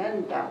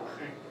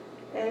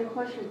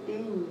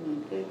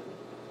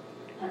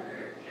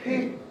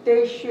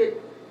they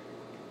should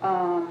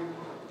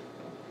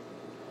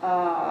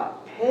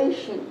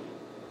patient.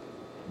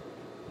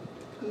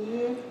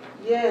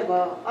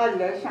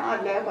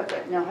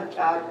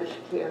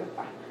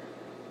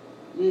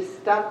 You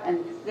stop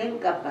and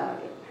think about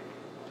it.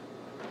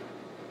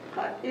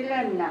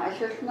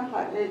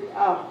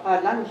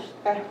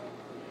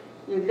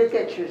 You look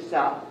at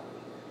yourself.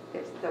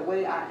 It's the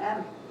way I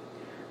am.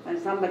 When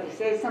somebody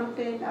says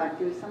something or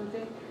do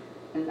something,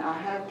 and I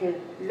have to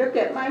look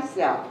at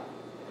myself.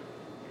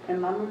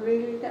 Am I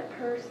really that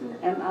person?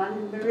 Am I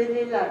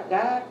really like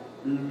that?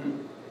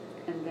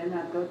 And then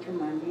I go to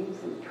my knees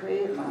and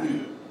pray about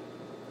it.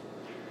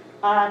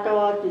 I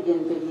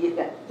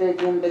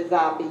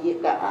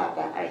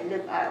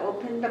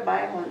open the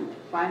Bible and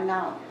find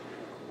out,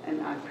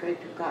 and I pray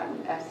to God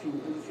and ask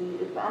Him and see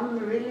if I'm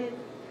really.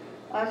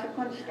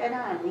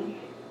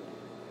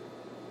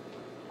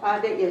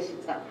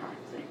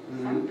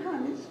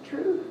 Sometimes it's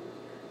true.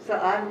 So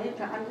I need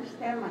to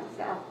understand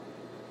myself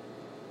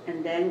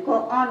and then go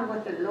on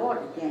with the Lord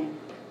again.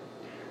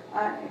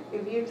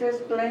 If you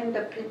just blame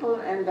the people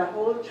and the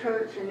whole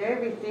church and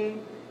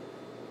everything,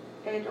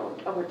 they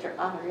don't know what you're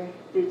out there.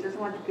 They just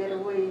want to get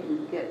away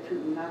and get to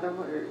another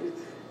word.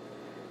 It's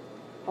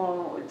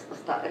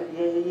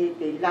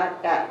they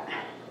like that.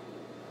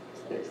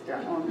 It's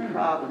their own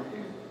problem.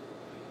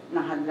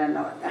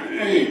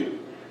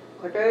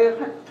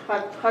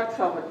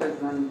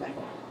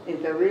 If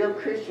the real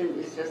Christian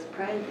is just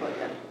praying for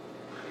them,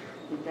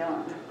 you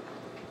don't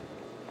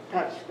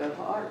touch the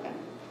heart.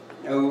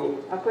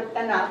 I put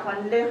an up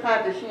on the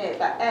heart to share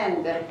the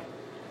end.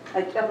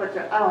 I kept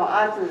it out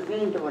as a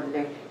window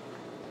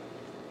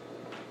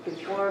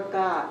before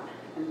God,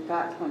 and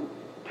God will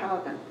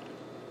tell them,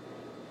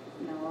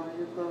 no,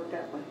 you go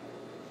that way.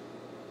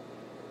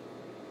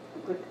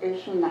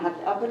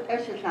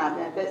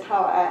 That's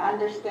how I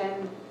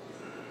understand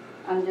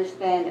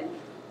it.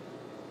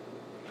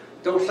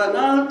 Don't say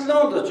not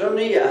long the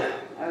journey.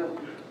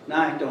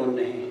 Night don't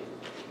need.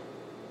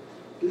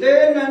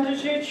 Learn and to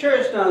see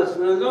church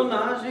national,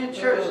 not see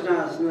church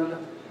national.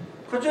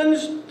 Couldn't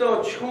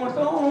stop chunk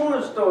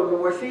on stop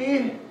was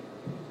he?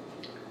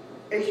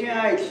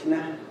 It's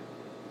now.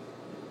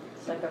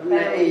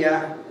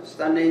 Yeah,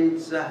 standing.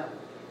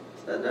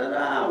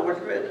 What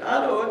with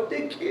other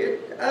kid,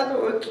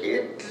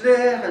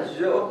 there,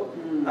 so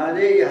are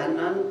they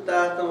none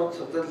that out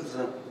of the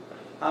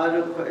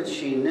other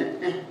question?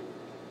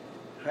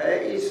 He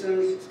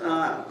isn't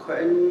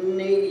quite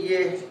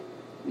near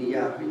the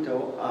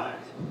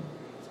art.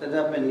 Set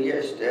up and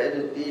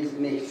yesterday, these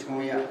needs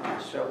me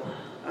so.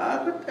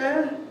 But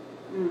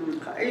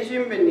I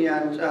isn't been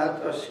young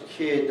at us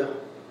kid.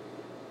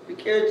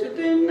 Because it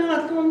did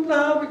not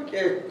love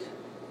it.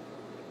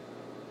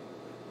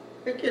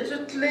 Because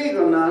it's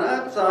legal now,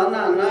 that's on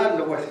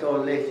another was so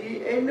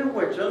lazy, and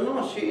what's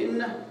no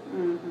sin.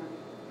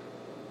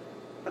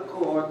 A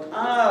court,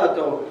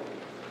 though,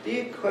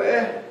 the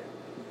queer.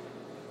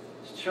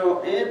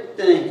 So it,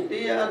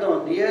 the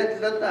other,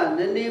 yet let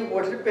any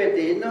was a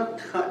bed, not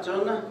touch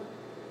on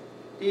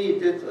the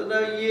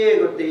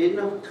year of the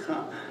not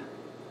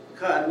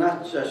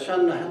not just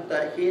son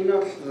that he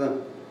knows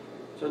them.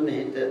 So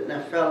needed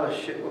a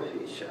fellowship with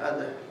each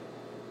other.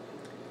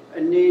 I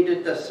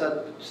needed the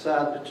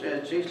sad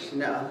churches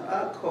now.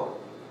 I call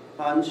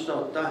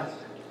unstop that.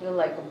 You're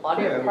like a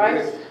body of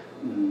Christ.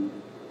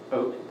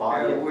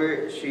 Body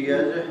where she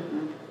is.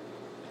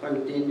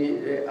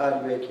 Continue the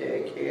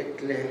advocate.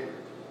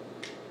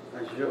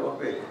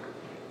 Jobe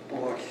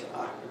was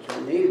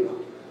Geneva.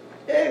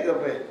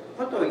 Egabe,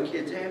 what do you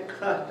get?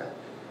 Kata.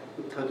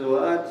 To do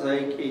a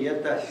zaki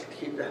at that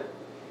skida.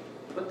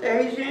 But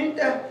Asian,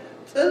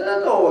 that's a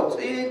lot.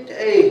 It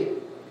a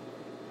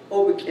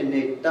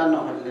Obikinate done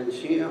on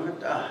she had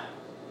a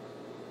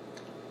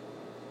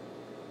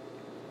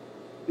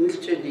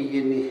Mr.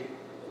 Dini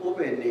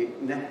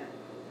Obenate.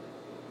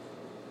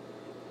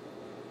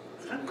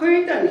 I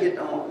couldn't get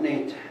on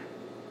it.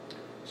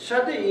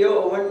 Shut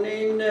you one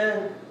in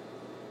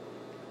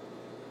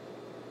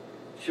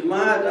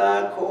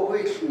Shimada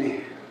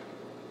Kowisni.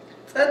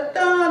 That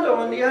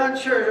on the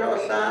church of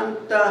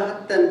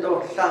Santa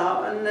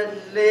Tendosa and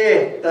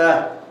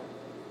later.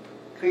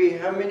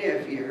 How many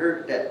of you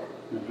heard that?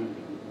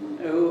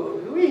 Oh,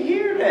 we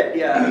hear that,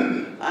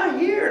 yeah. I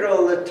hear it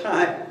all the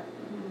time.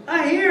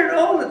 I hear it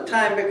all the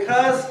time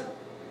because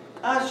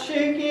I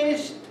shake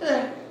it.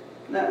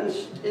 I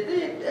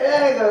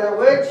got a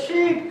wet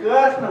sheet,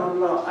 got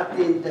no, I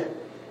think that.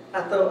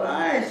 I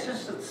thought, it's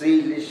just a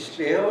sealish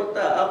show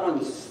that I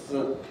want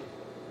to.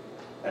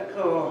 I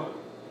go,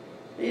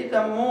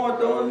 either more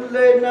don't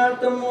lay not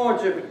the more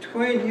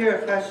between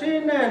here.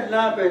 Hasina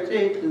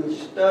labet and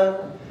stuff.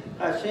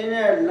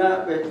 Hasina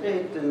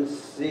labet and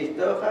sit.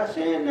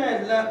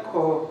 Hasina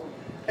lako.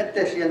 At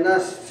the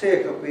Yanas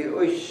take of me,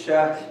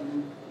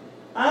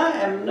 I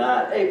am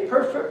not a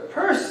perfect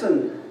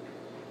person.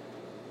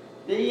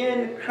 The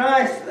in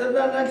Christ, the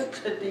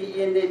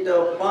in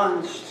the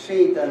one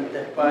street and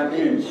the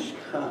balance.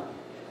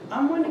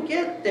 I'm going to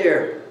get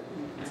there.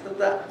 So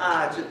the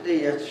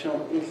agitator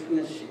show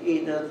is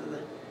either the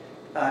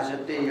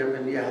agitator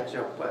when you had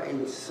your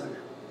inson.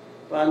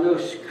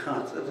 Banush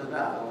can't the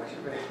hours.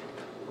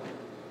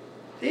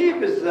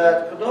 Deep is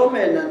that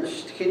Roman and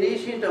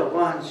Kinesi the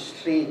one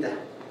street.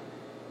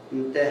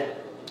 And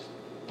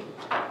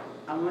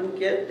I'm going to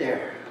get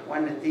there.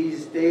 One of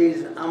these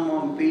days, I'm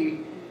going to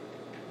be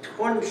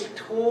twins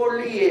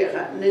totally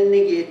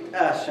negate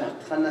Asha,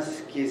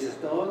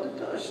 Tanaskis, all the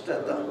dust.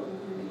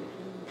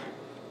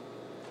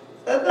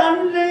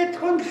 Then they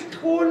twins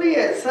totally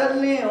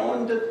suddenly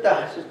on the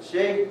dash,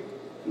 say,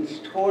 and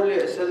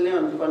totally suddenly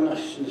on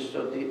Vanashan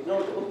study.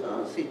 No,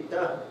 don't sit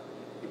there.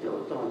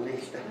 Don't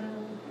listen.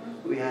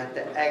 We had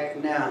to act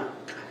now.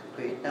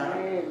 Quit now.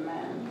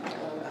 Amen.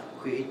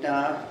 Quit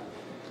now.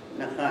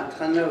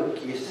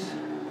 Nakatanokis.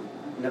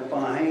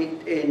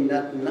 Napahit in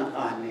that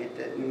na it.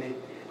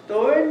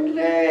 Don't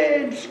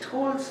let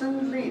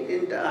Tolson lead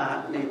in the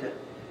art neither.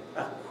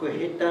 A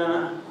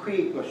quita,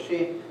 quick or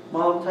she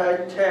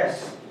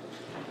multitask.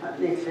 At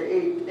least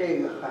 8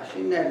 egg,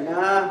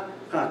 Hashinella,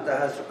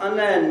 Katas, and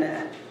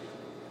then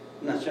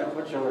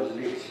Nashapacho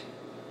leads.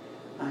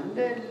 And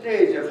then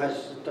later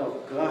has to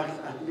talk God,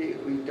 and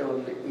we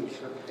don't let me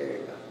so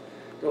take.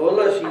 The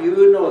Olas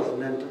you know,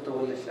 and the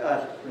Olas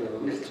are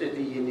Mr.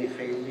 Dini.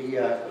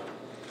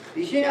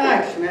 You see,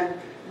 actually,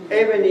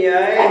 even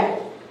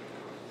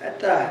at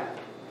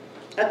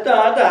the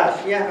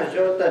other, yeah, I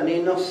showed the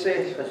Nino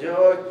says, I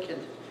showed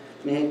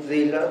need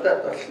the lot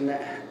that was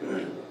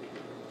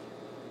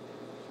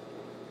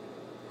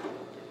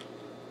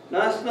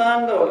Last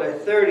Nando,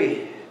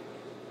 30.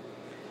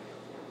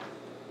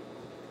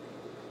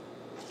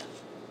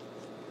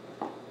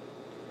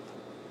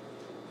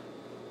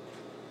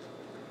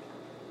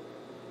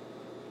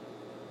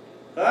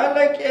 I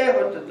like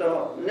ever to do,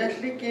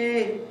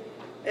 Nesliki,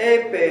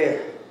 Epe,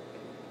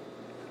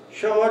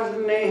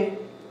 Shortney,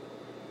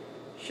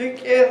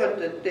 Shik ever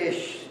the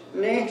dish,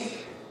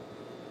 Nis,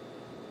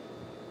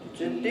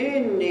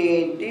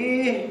 Jadini,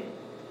 D.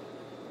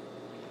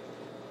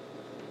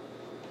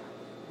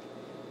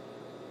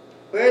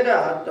 Where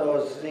are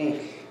those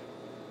things?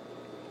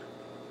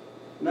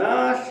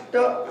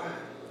 Nasta.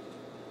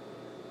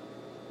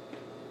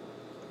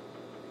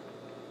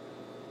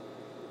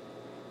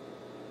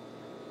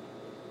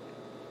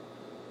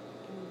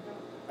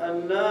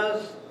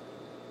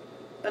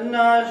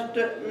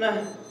 Nasta.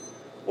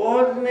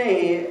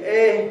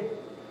 Ordne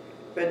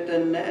but the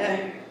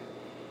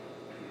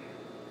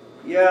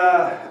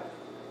yeah.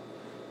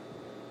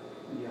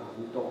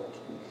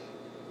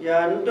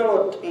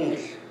 Dot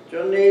is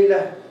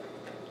Jonela.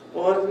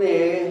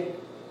 Ordne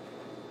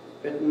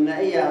but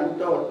Nayan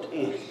dot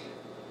is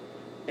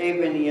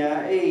even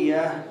ya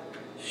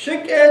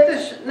Shik at the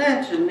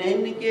snatch in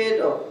the gate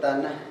of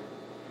Dana.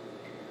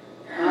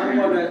 I'm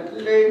gonna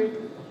lay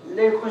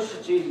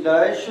Kushi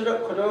lie should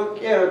have could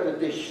out the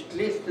dish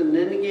list and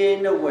then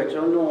again a wedge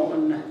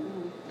on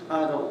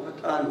I don't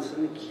put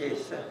answer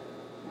case.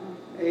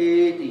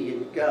 The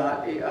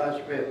guard a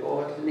ashbe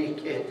or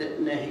nick at the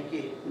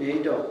negi,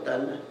 need of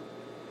Dana.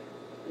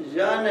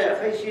 Jana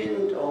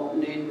Hashin or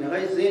need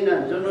Razin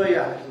and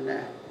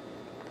Zonoyana.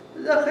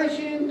 The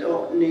Hashin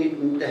or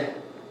need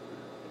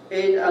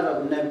 8 out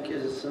of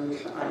napkins and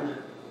Anna.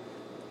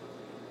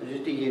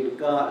 The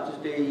guard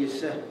today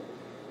is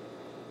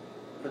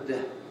but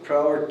the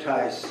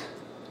prioritize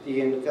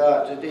the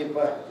guard today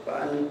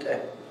and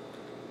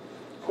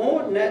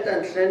hold net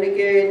and send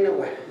again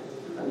away.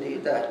 And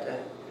need that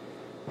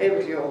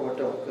every over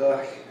to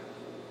God.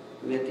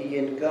 Let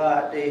the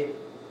guard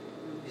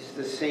He's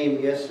the same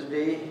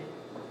yesterday,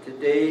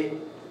 today,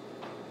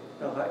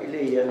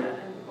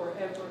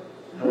 Forever.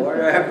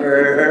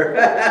 forever.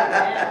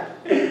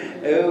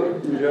 Oh,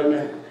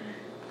 Jonah.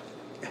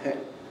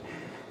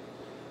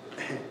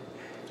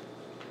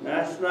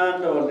 That's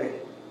not only.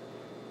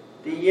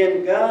 The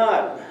yen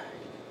God,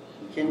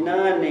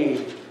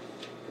 Kenani,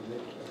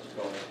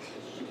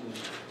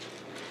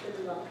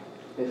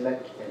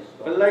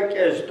 Belek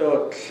is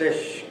dot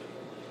Klish,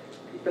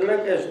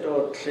 Belek is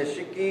dot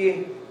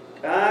Klishiki,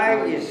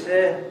 you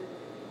say,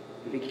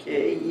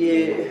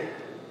 ye.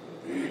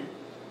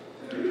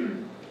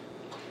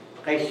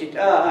 I sit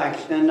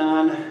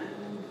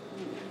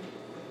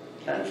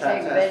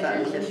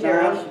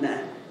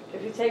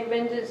If you take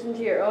vengeance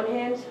into your own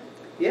hands,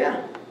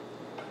 yeah.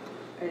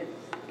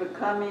 It's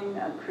becoming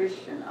a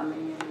Christian.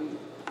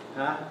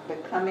 Huh?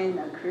 Becoming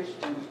a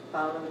Christian,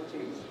 follow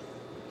Jesus.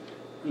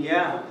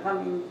 Yeah.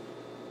 Becoming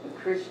a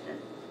Christian.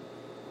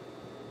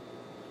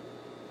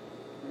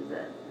 Is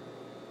that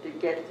to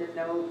get to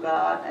know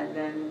God and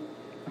then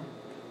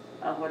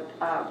what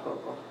I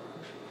go.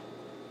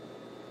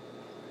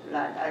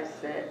 Like I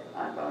said,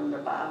 I don't know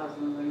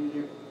when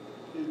you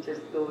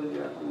just go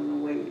your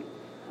own way.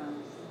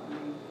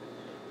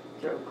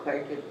 Joe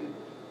Craig, if you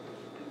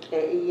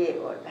get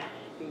or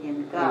the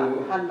God,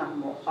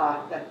 Hanamo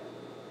Arthur,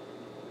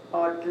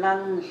 or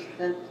lunch,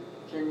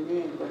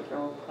 Jenny, go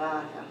to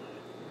Gata.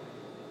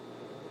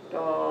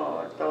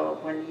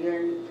 When you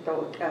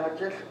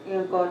just you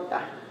got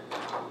that,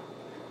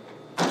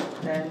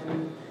 then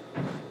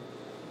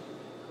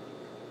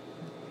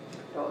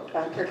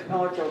I just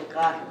know to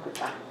Gata.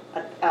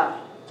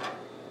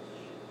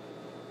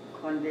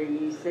 When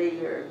you say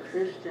you're a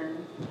Christian,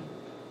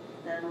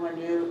 then when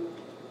you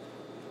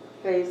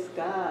face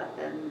God,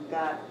 then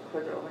God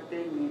could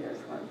ordain you.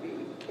 That's going to be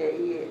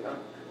gay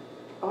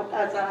or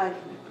as I.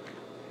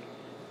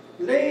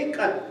 Lake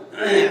at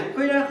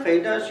Quina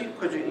Heda, she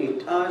could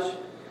eat us,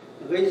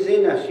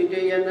 Rezina, she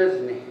did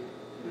Yanasni.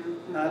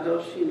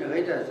 Nado, she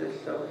narrated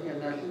this so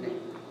Yanasni.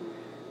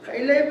 I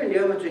 11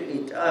 years to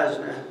eat us,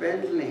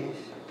 Bentley's.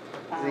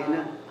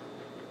 Zina.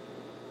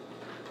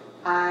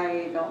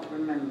 I don't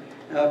remember.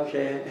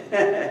 Okay.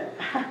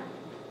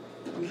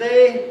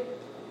 They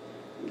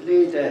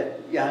the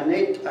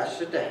Yanit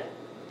Asada.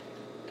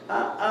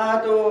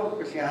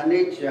 Ado,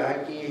 Yanit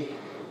Jaki,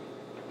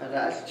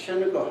 that's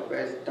Chinago,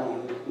 West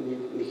Down,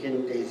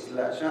 Nikin days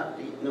last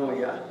night, no,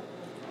 yeah.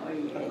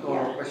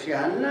 But she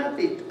had not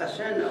it a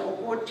son of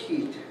what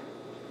heat.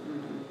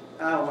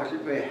 Was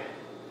it be?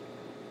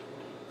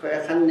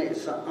 Where can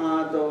it's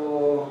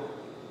Ado,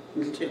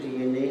 Mr.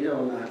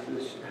 Yanito, not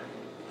listen.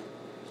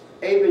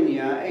 Even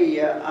ya,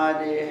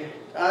 Ade,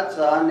 that's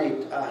on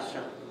it,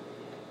 Asha.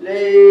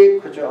 Lay,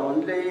 could you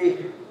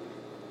only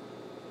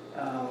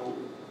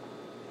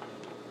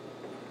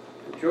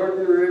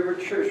Jordan River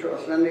Church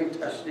was landing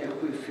as near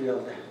we feel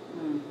there.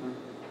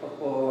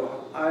 Or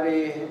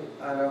Ari,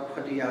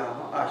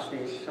 Arakodia,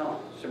 Ashley,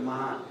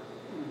 Sama,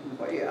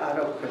 or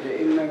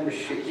Arakodia,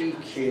 membership,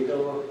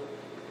 Kido,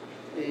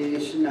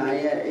 is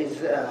Naya,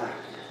 is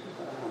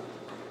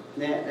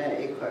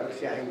equal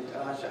to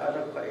us,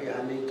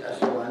 Arakodia, need us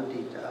one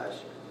did us.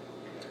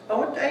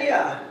 Oh, they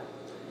are.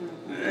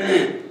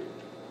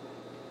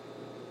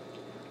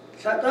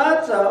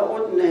 Satata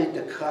wouldn't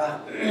the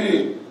car.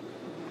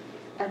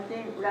 I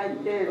think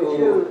right there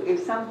too,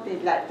 if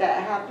something like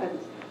that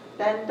happens,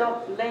 then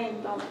don't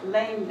blame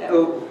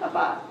them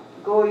about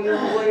go your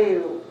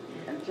way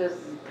and just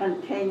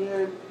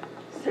continue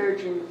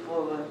searching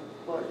for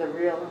the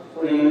real,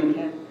 where you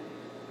can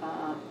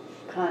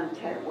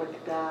contact with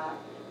God.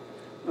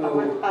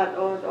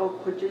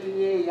 Could you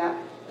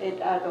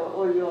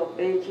your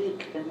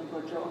basic and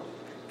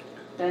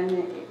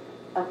then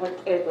I would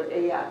able to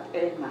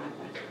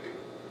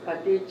but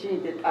they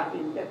changed it up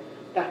in that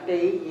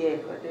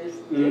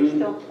they're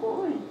still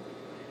going.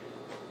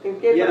 If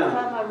they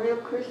become a real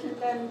Christian,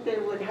 then they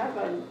would have a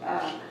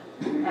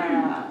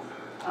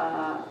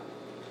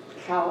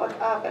soured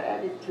up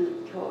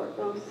attitude toward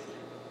those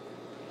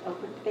of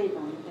what they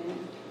don't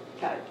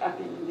up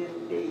in the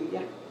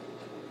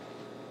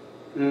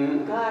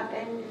God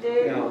and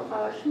they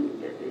are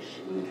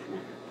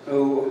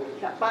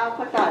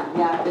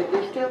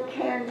they're still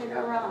carrying it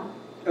around.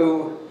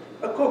 Oh,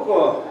 a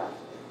cocoa.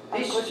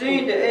 This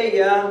see the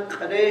aya,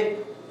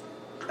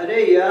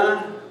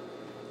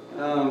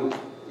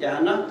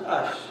 not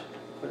us,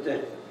 but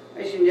I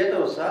see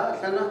those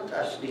are not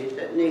us,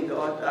 that nigga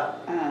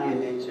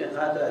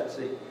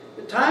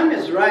the time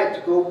is right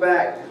to go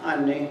back,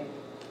 Annie.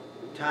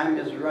 The time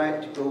is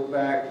right to go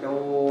back,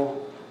 no,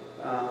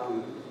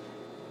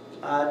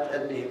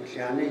 at the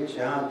Jani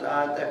Jant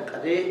at the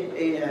Kade,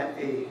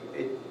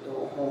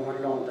 home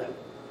along the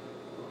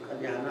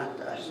Kadianat,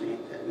 that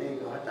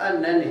nigga,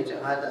 and then it's a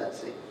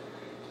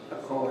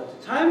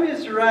the time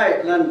is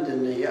right,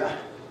 London, yeah.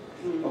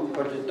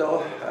 But the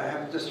door, I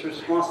have this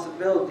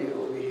responsibility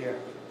over here.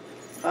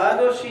 I'm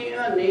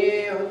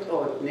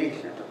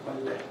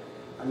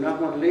not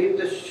going to leave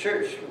this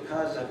church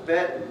because of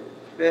bad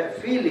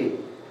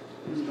feeling.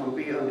 It's going to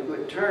be on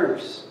good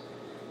terms.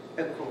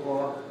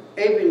 eko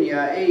even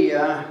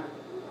ya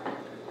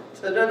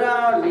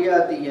tadara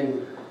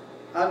liadian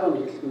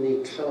alon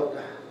ni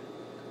klota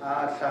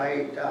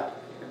saita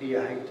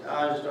diahit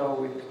as though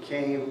we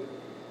became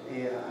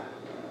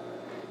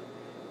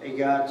a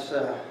God's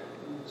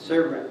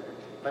servant.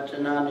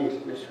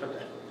 Pachanani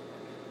nishkota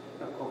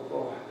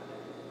eko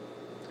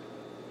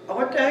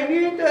what I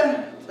need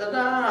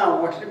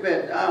what's the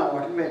bed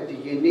do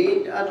you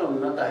need? I don't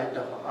know that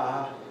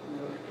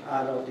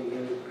I don't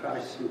think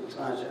Christ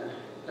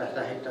that I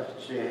hit of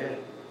chair.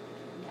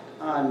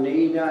 I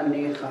need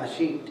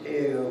Hashit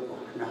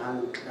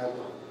Nahan Club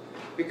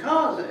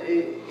because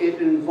it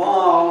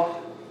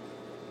involved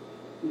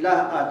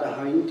La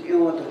Adahaint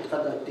or the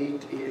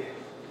Tadadit.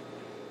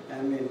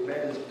 I mean,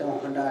 bells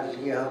don't have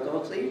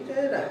to see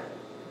there.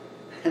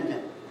 I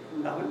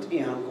would be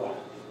uncle.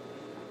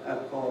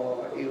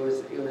 It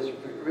was a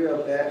real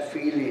bad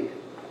feeling.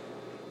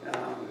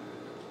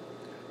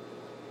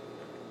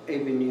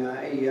 Even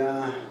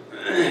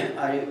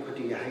I could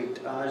hate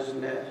as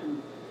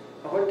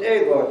what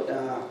they got.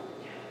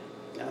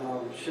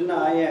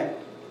 Shania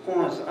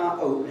Pons are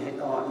open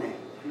on it.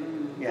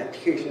 Yet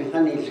kissing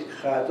honey's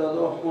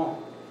cattle.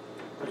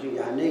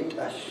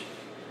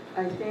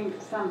 I think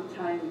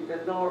sometimes the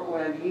Lord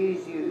will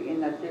use you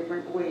in a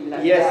different way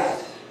like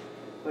yes. that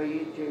for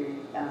you to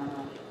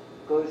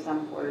go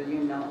somewhere, you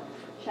know.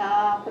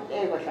 Siya, put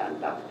ego siya ang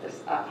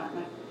tapos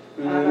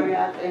Ano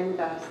yata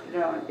the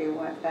they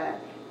went back.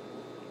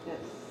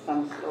 That's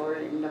some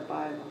story in the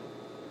Bible.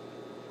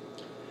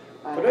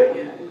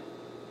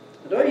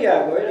 But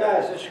yeah,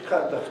 I just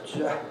cut off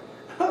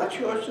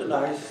church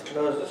nice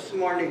close this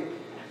morning.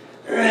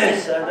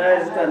 So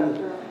that's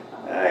done.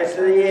 I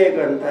said,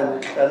 yeah, and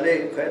the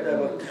lake quite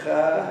a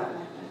car.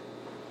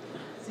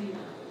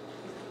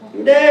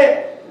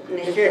 There,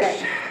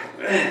 yes.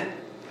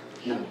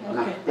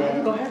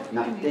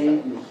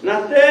 Nothing,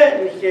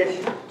 yes.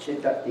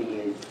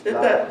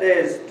 That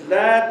is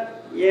glad,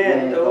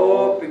 yeah,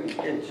 oh,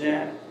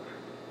 kitchen.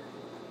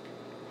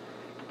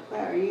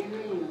 Where are you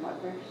reading? What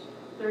verse?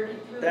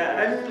 32. The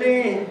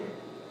only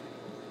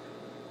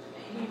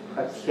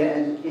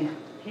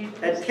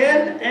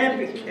attend and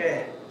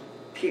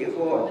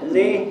people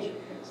need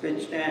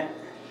which that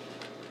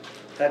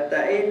the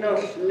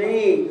inos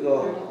nego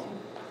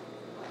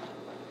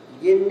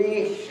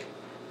Guinness.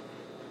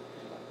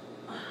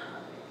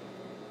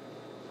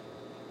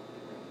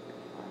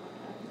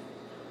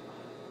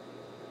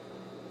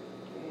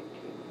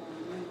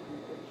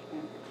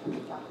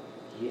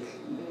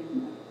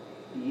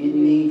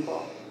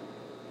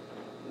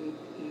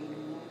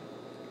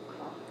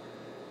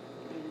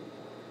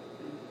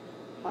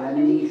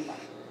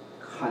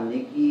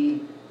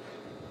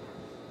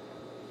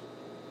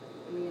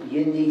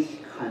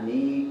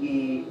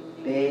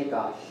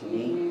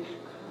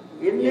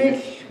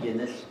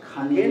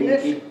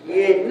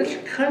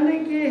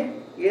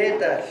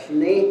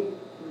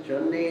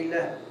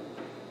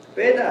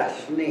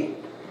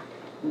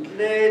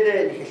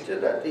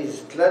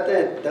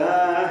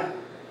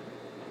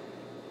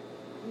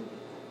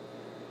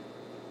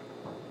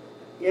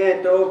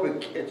 Yeah,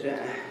 dobik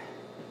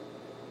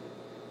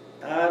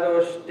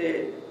Aroste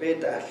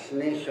bedas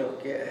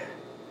nishoke.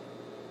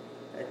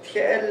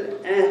 Tell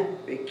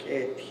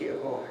biket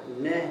here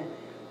ne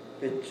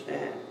bit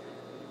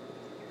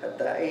at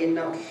the end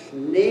of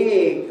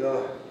snego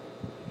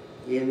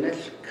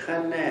yenes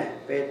kane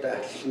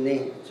bedas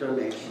ni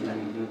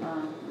zonation.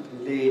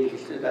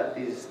 Ladies that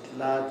is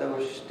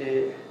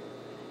ladoste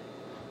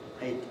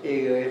it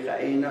ego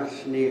of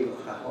snego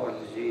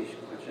hahorjis.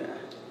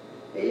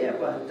 Ja,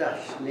 but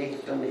that's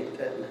nicht so nicht.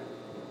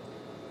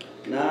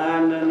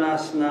 Nein,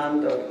 das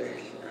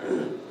nandolich.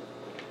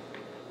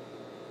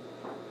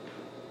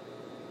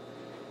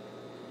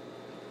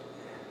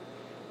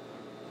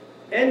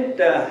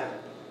 Enta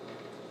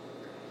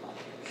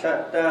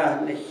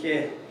sata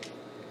nicht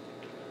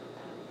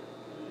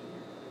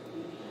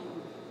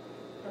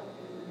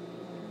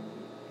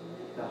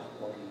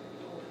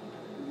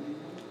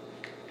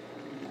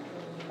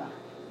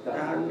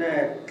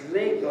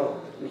Lego,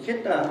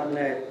 kita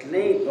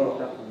Lego,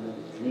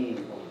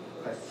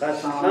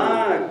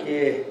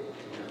 kasake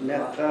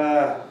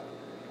naka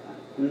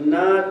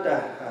nata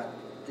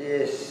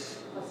hatis.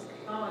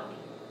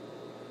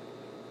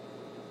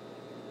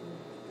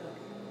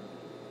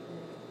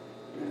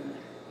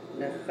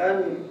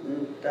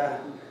 Nakanta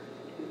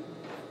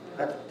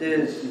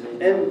hatis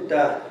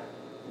enta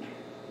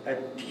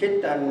at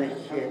kita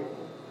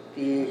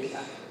nahitis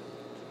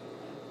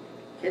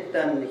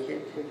kita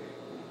nahitis.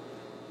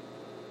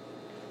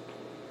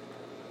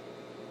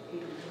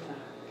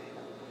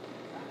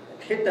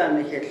 Kita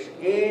nihis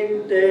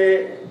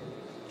inte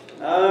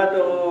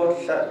ado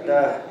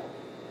sata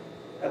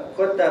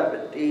akota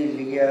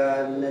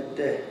petilia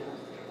nete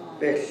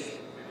bes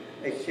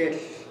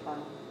ekes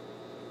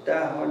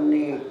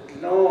tahoni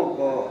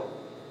logo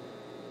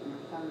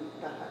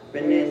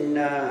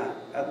benina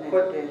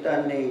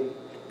akota ni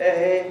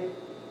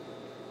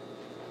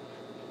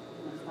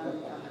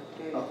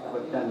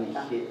akota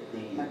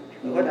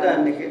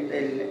ni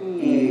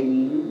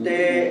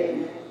inte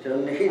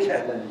John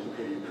Nila.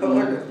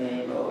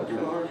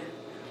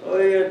 Oh,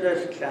 yeah,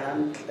 that's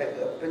land like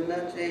up in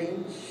that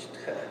age.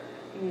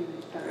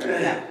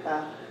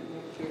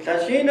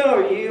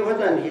 Casino, you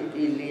hadn't hit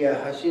Ilia,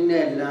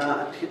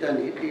 Hasinella, Titan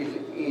hit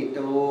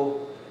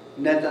Ito,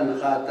 Netan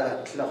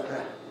Hata,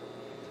 Tlaka.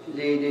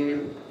 Lady.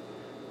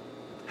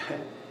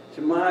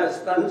 My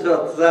stands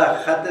up the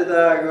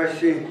Hatida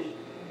Goshi.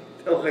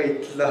 Okay,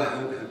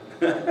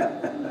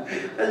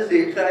 as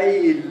the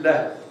Kaila.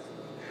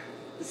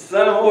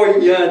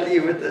 Some yard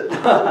even the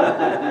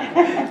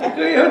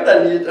Toyota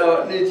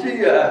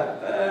Nichia,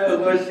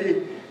 Goshi,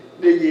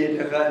 the Yin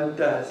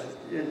Hantas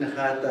in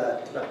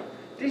Hata.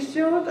 This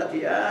show that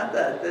the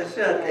other, the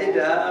shot 8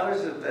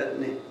 hours of that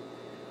name.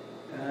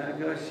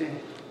 Goshi.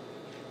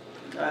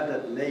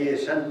 Other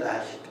nation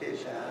that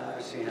is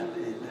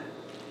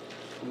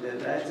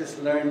I just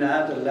learned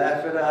how to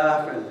laugh it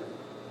off and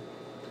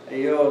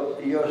you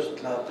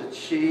start to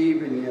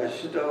cheap and you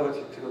should do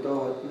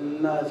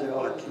not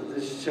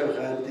this show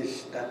had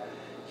this stuff.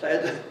 So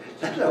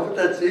I love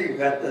that you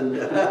got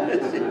and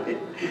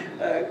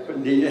I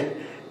couldn't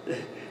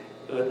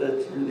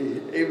that's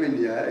even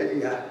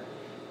yeah.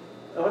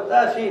 What I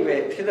see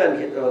with Titan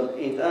hit all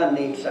in our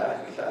needs are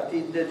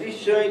the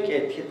showing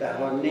it hit a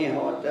honey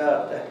or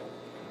that.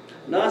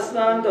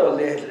 Nasnando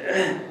little.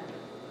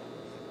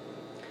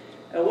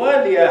 And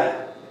while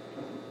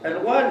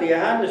you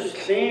have a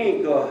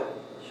sling,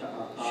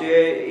 she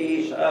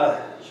is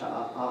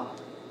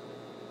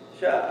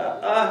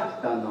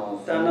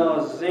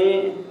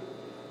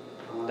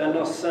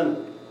Danosin.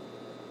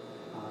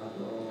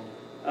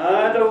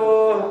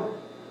 Ado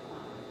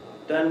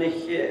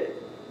Danich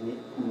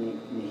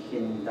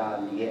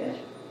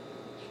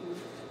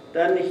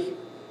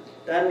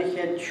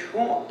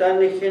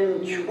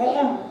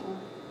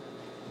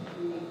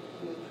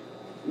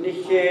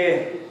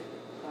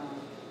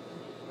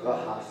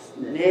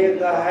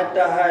Nega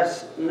hata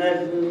has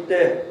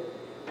nelde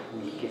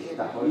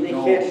Nichesta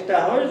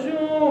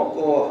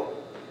hozuko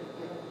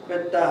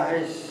Beta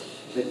has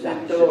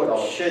Beto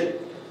shit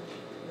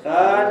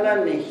Kana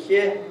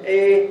niche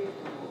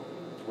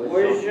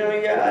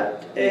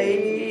Wujuyat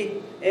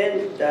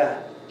enta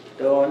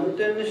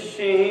Donten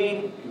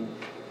shi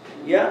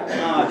Ya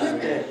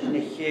aste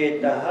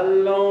Nicheta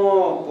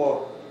haloko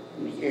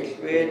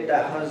Nicheta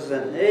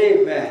hazen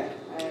Amen.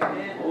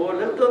 Oh,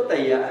 little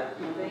Taya.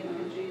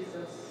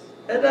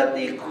 And at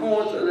the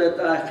course that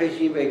I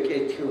fishing back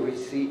at you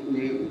receipt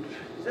news.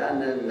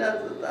 And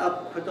that's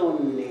up put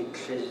on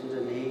nations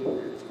and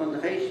it's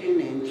conversation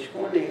in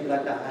Shoni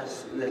got a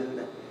house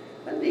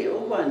and the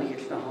open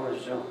hits the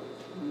horse.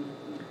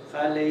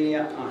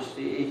 Halia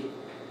Ashti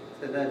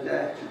said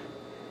that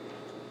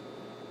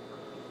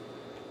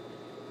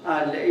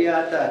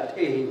Alia that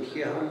ain't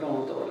here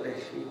alone or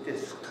less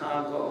this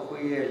cargo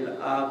wheel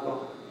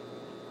argo.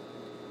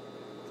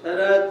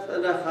 That's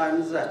the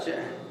hands that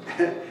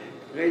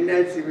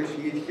Renati was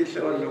each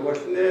all the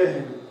was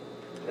name.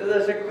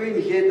 There's a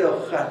queen head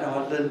of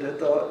Hanahan the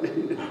thought.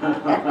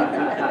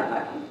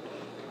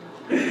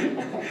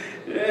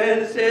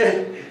 And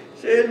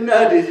said,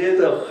 not is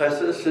it of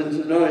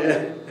Hassason's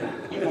noya.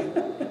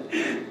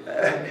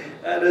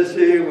 And I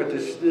say, what the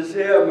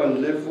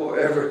salmon live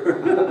forever.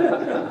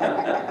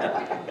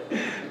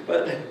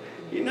 But,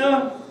 you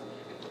know,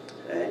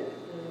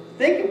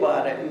 think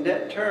about it in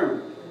that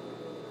term.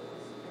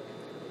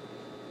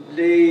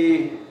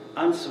 The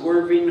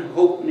unswerving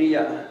hope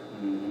niya.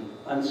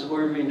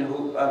 Unswerving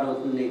hope I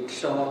don't need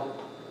so.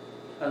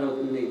 I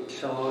don't need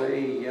so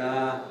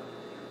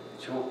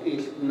so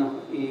is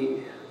no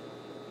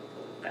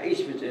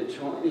is with it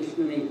so is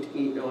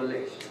need all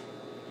this.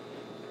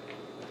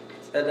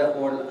 That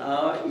all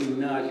our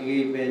in our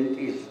event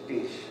is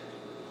this.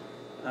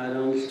 I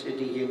don't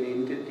study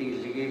into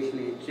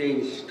the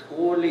change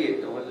totally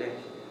it all this.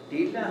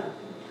 Dila.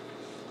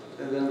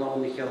 Then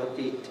only how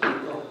it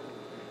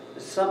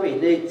Sabi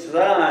needs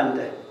land.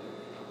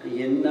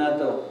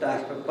 Yenado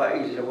that papa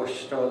is a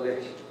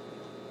washtole.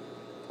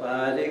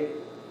 But it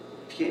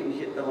came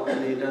hit the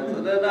money that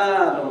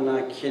on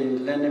a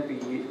kin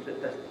lenaby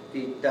that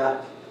did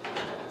that.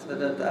 So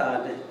that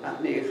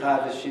I need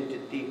hard to shoot the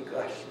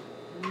deacons.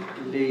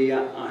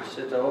 Leah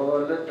answered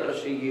all that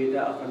does she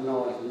that of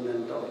northern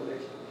and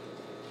dollars.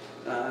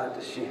 The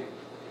she.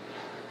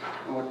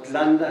 What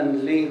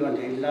London league on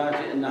a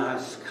large in a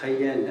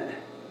Cayenne.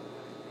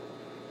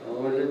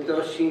 Oh, the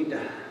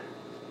Doshida.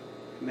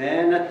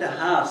 Man at the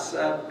house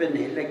up in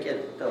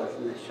Hillicket, those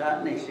in the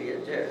Shotney see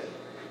there.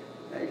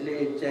 I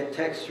laid the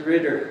Tex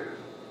Ritter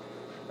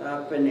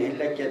up in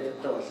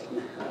Hillicket, those.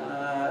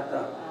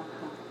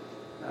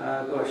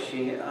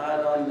 Goshi,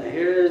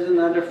 here's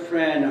another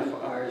friend of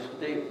ours,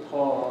 Dave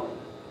Paul,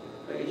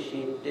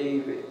 Patient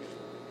David,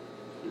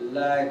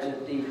 Elijah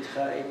D.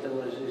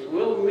 Titus.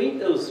 We'll meet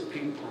those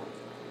people.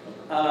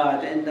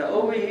 And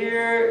over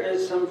here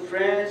is some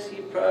friends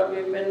he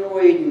probably been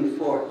waiting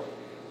for.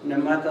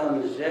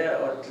 Namatan Ze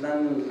or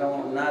Tlan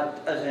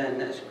not as an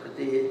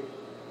Escudi.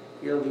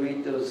 You'll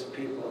meet those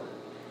people.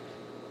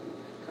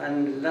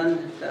 and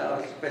land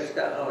the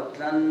spesta out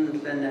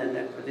land and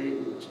the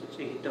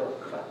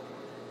Chidokha.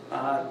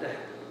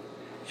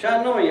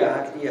 Shanoya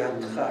at the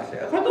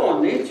Hatkase. What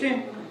on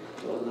nature?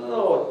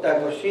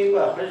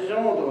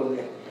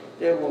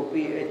 There will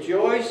be a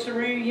joyous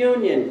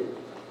reunion.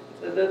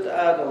 So that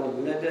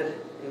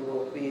it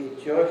will be a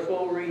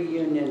joyful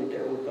reunion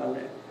that we're going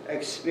to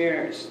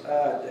experience.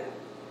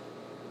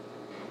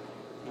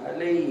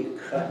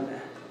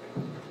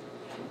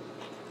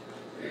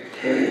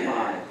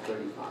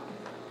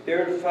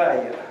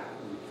 35.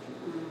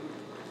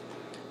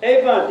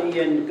 Everybody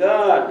in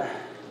God.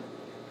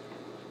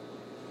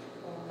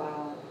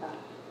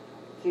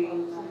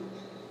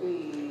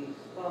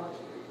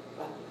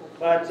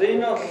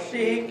 Bazino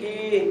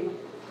sigi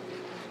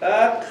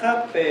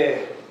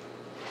akape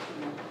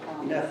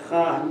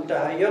nakhan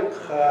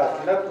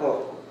dayokha lako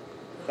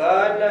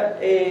kala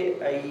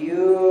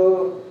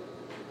ayu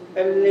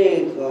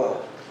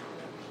amigo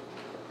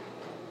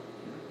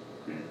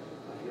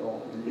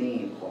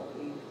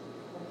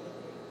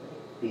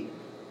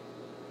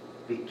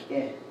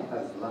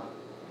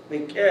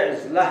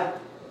Bikazla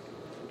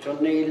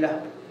Jonila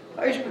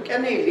Aish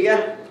Bikanilia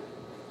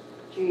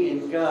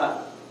in God.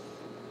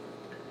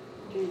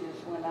 Jesus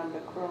went on the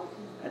cross.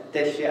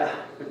 Atesha,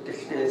 but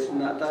this is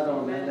not that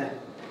on it.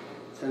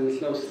 Since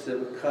close to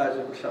the cars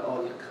of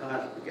all the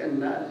cars, again,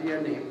 not near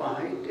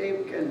behind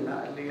Dave, again,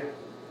 not near.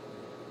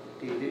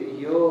 Did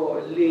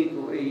your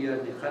legal ear,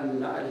 the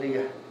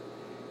Hanalia,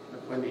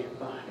 when he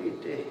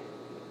behind Dave.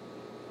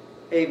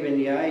 Even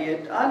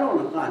yet, I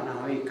don't know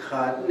how he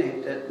can't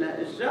net it.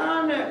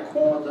 Zana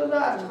quarter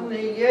that from the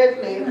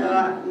yet,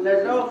 and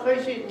the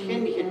location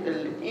can hit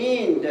the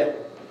end.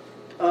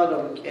 Out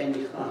of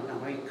any kind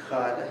of my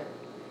card,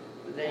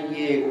 then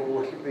Yego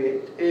was a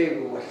bit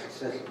ego was.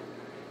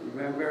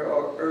 Remember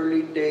our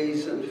early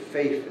days and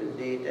faith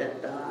indeed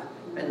at that,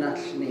 and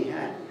that's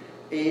near.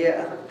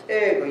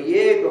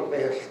 Ego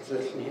best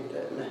is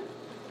needed.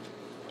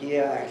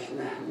 Yes,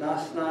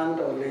 not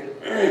only.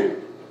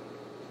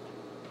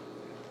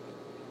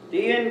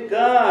 Dear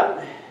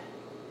God,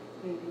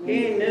 He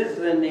is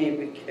the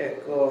name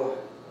of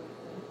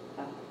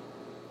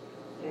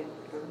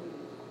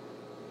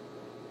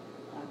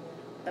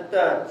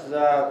Atat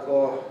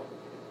zako,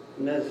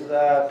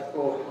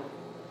 nezatko,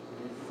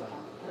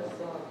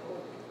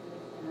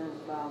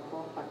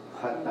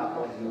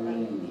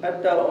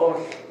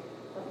 ataos,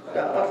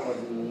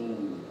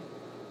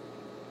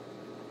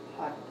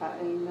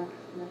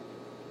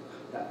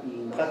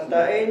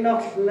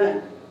 Katainosne,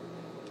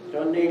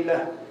 Jonila,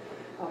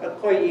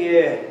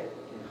 Akoye,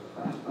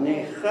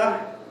 Nicha,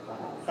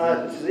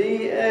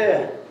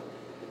 Hatzie,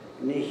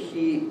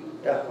 Nihi,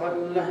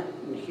 Dahonna,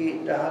 Nihi,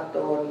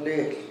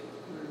 Dahatole.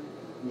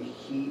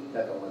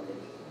 Nihita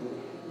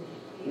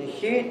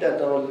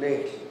dole.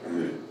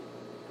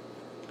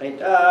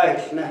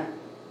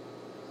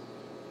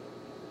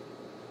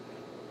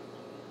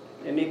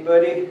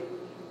 Anybody?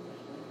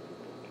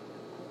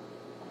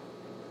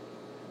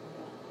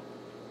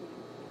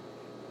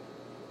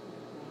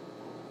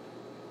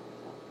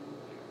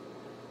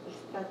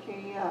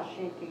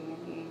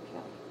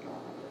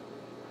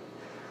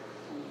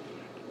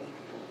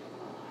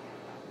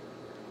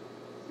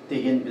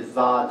 Digin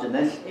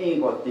bizagenes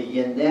ego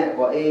digin ne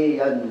wa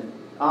yan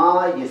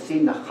you see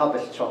na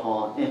khabes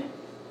chahan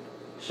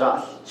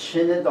shas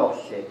chine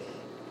doshe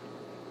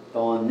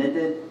don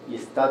nede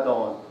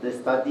yistadon the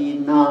study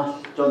na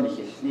jon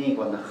hisni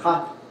go na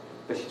khat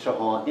bes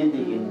chahan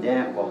digin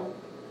ne wa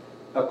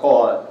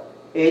akor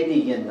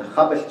digin na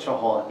khabes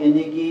chahan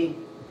inigi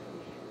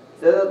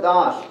the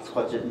dash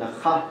khojet na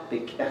khat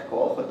bik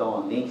ekko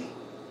khodon ni.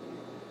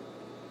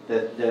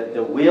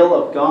 The will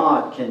of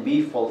God can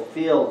be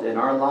fulfilled in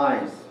our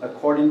lives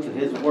according to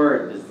His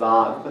word.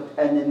 Bizag, but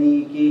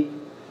eneniki,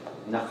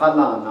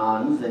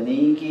 nachalanan,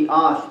 zeniki,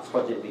 ash,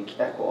 tsojet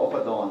bikeko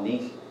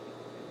opadoni.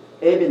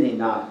 Ebony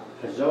na,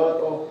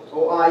 hajot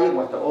o ayi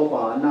what the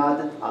oba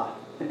nadat ah.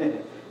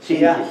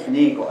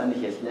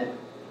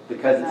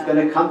 Because it's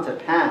going to come to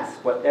pass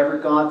whatever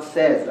God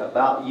says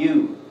about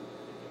you.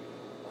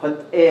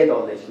 What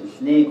edolish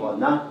snego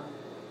na.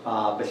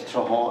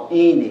 Bestrahan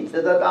ini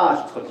dat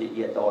aast God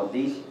yet all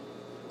these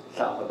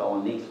suffered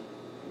on these.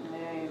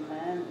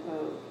 Amen.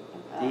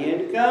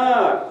 Dear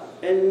God,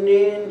 and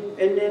then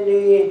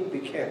be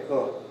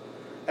careful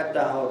at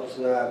the house.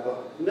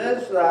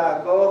 This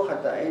go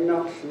at the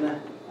enosna.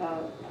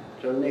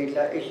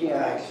 Jonita is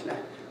yasna.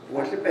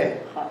 What's the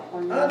bed?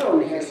 I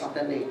don't hear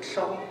the next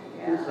song.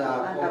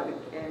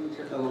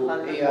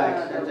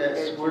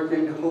 That's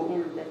working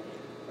home.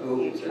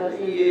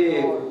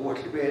 Yeah, what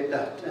about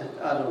that?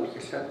 I don't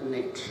think that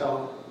next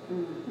song.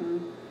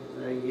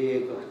 Yeah,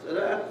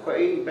 got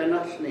quite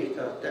benefit.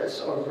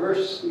 That's a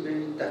verse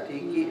that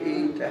he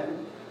ate.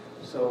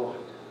 So,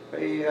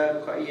 quite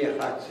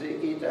I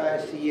see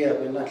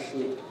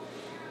benefit.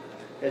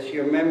 That's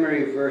your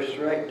memory verse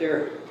right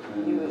there.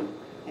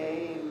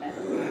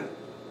 Amen.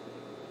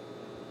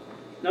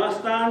 No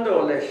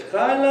stando la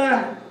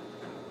escala.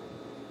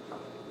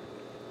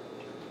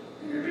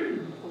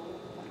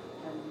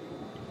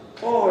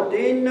 Oh,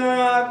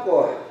 dina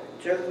ko.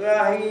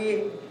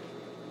 Chakahi.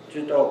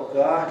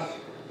 Chudokas.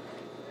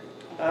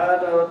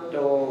 Ado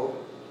to.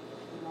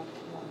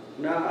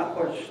 Na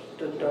akos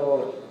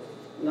to.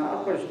 Na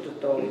akos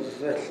to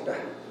zesta.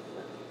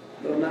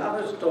 Do na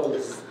akos to.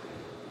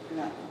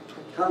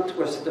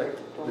 Handtwister.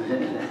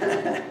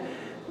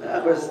 Na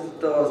akos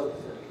to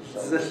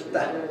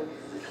zesta.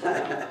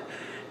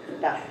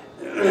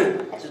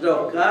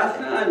 Chudokas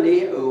na ni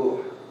o.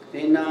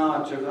 Dina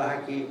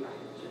chakahi.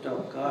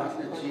 Chudokas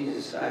na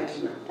Jesus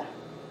Aisna.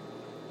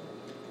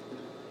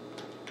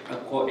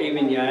 Ako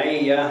even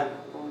ya.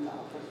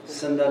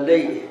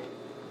 Sandalate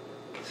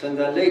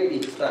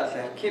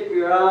keep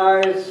your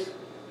eyes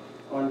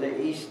on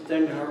the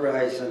eastern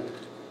horizon.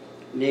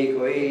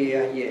 Nego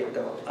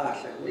yeto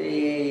asa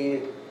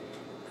ne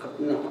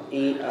no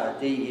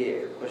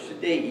de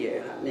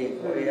koside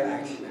nego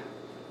asna.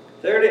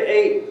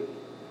 38.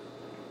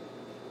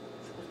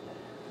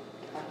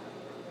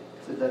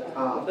 So that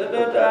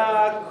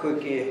Da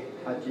cookie.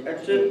 Ajit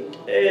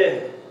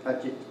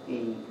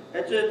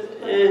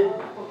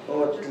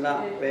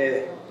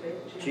otlape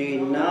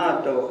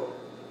Ginato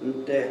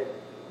nte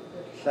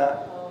sa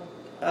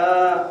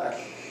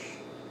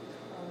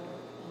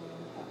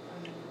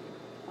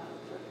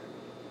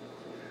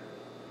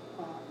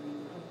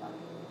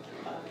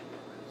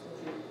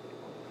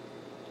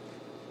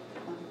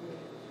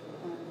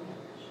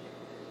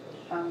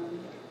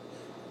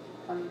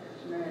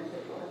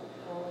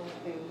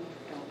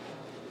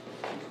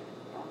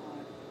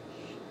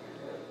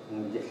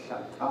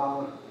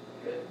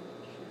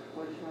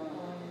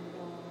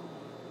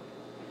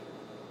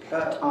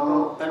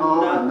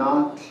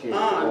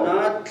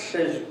not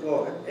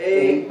go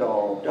e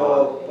do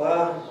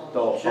pa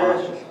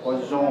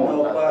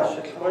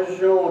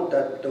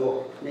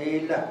tato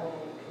nila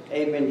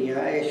e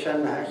menia e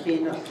shana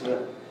hina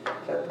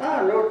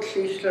no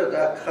tlisla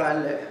da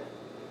kale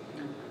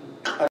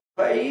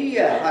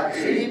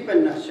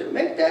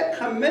make that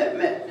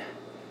commitment.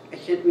 I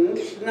shouldn't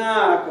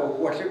snag or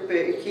worship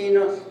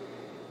hinos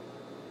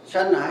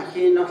shana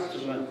hinos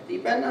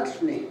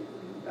dibanasni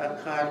a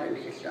kale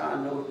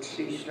no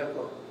tlisla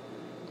go.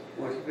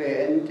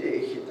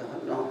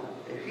 No.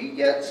 If he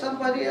gets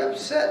somebody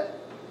upset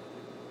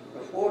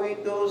before he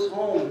goes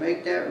home,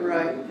 make that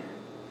right.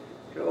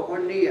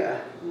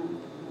 Johania.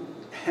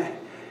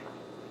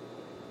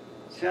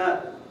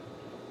 Chat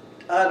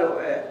Ado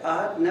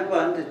never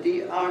under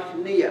the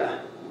Archnia.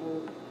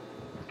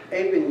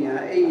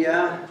 Ebinia,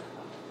 Eya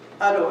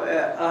Ado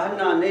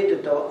Ahna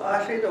Nitato,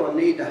 Ashido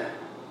Nita.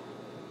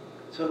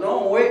 So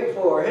don't wait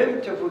for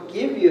him to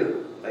forgive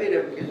you. Wait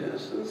a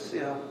minute.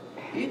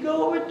 You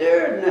go over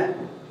there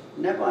and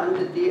never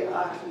under the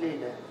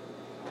Aslida.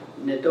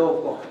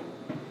 Nedoko.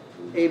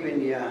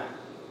 Even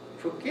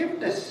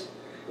forgiveness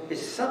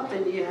is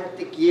something you have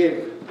to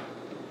give.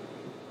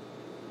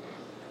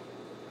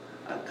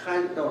 I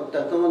can't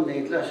don't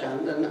need less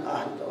and then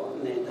I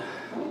don't need.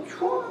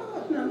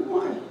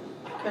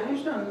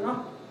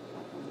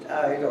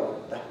 I don't.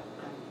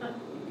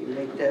 You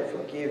make that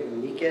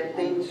forgiven. You get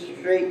things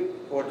straight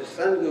before the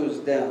sun goes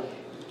down.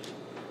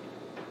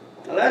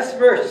 The last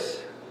verse.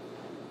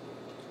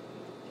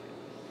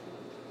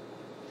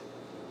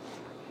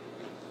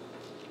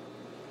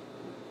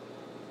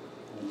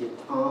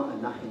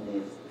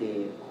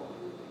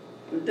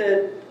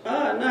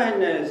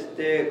 Nahines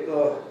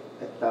teko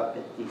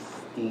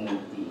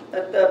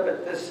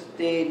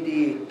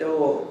etapetistidi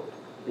to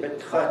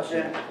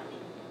betratje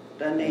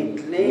dan niet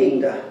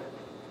leenda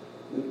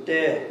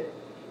de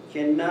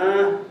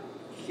kena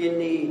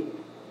kini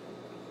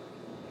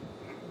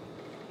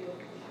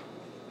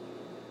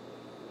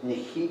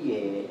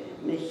nihie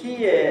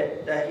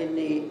da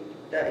ini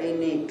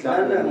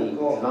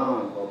tlanango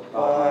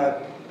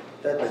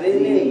dat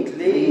zini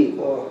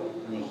tliko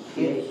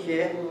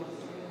nihie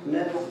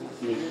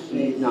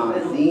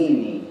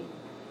Nazini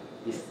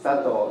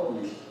Istado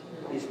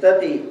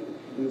Istati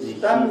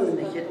Stan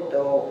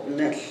Nihito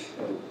Nesh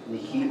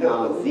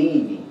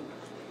Nazini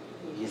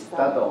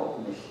Istado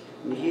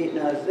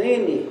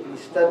Nazini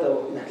Istado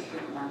Nesh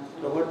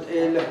Lord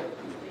El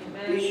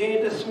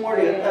Ishe this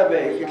morning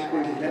Abe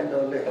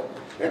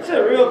it's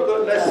a real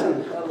good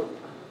lesson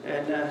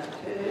and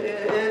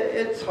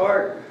it's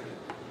hard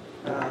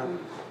the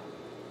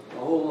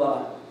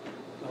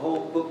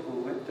whole book we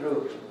went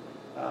through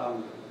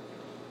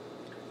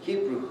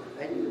Hebrew.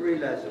 I didn't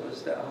realize it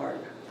was that hard.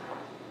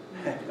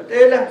 But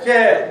they left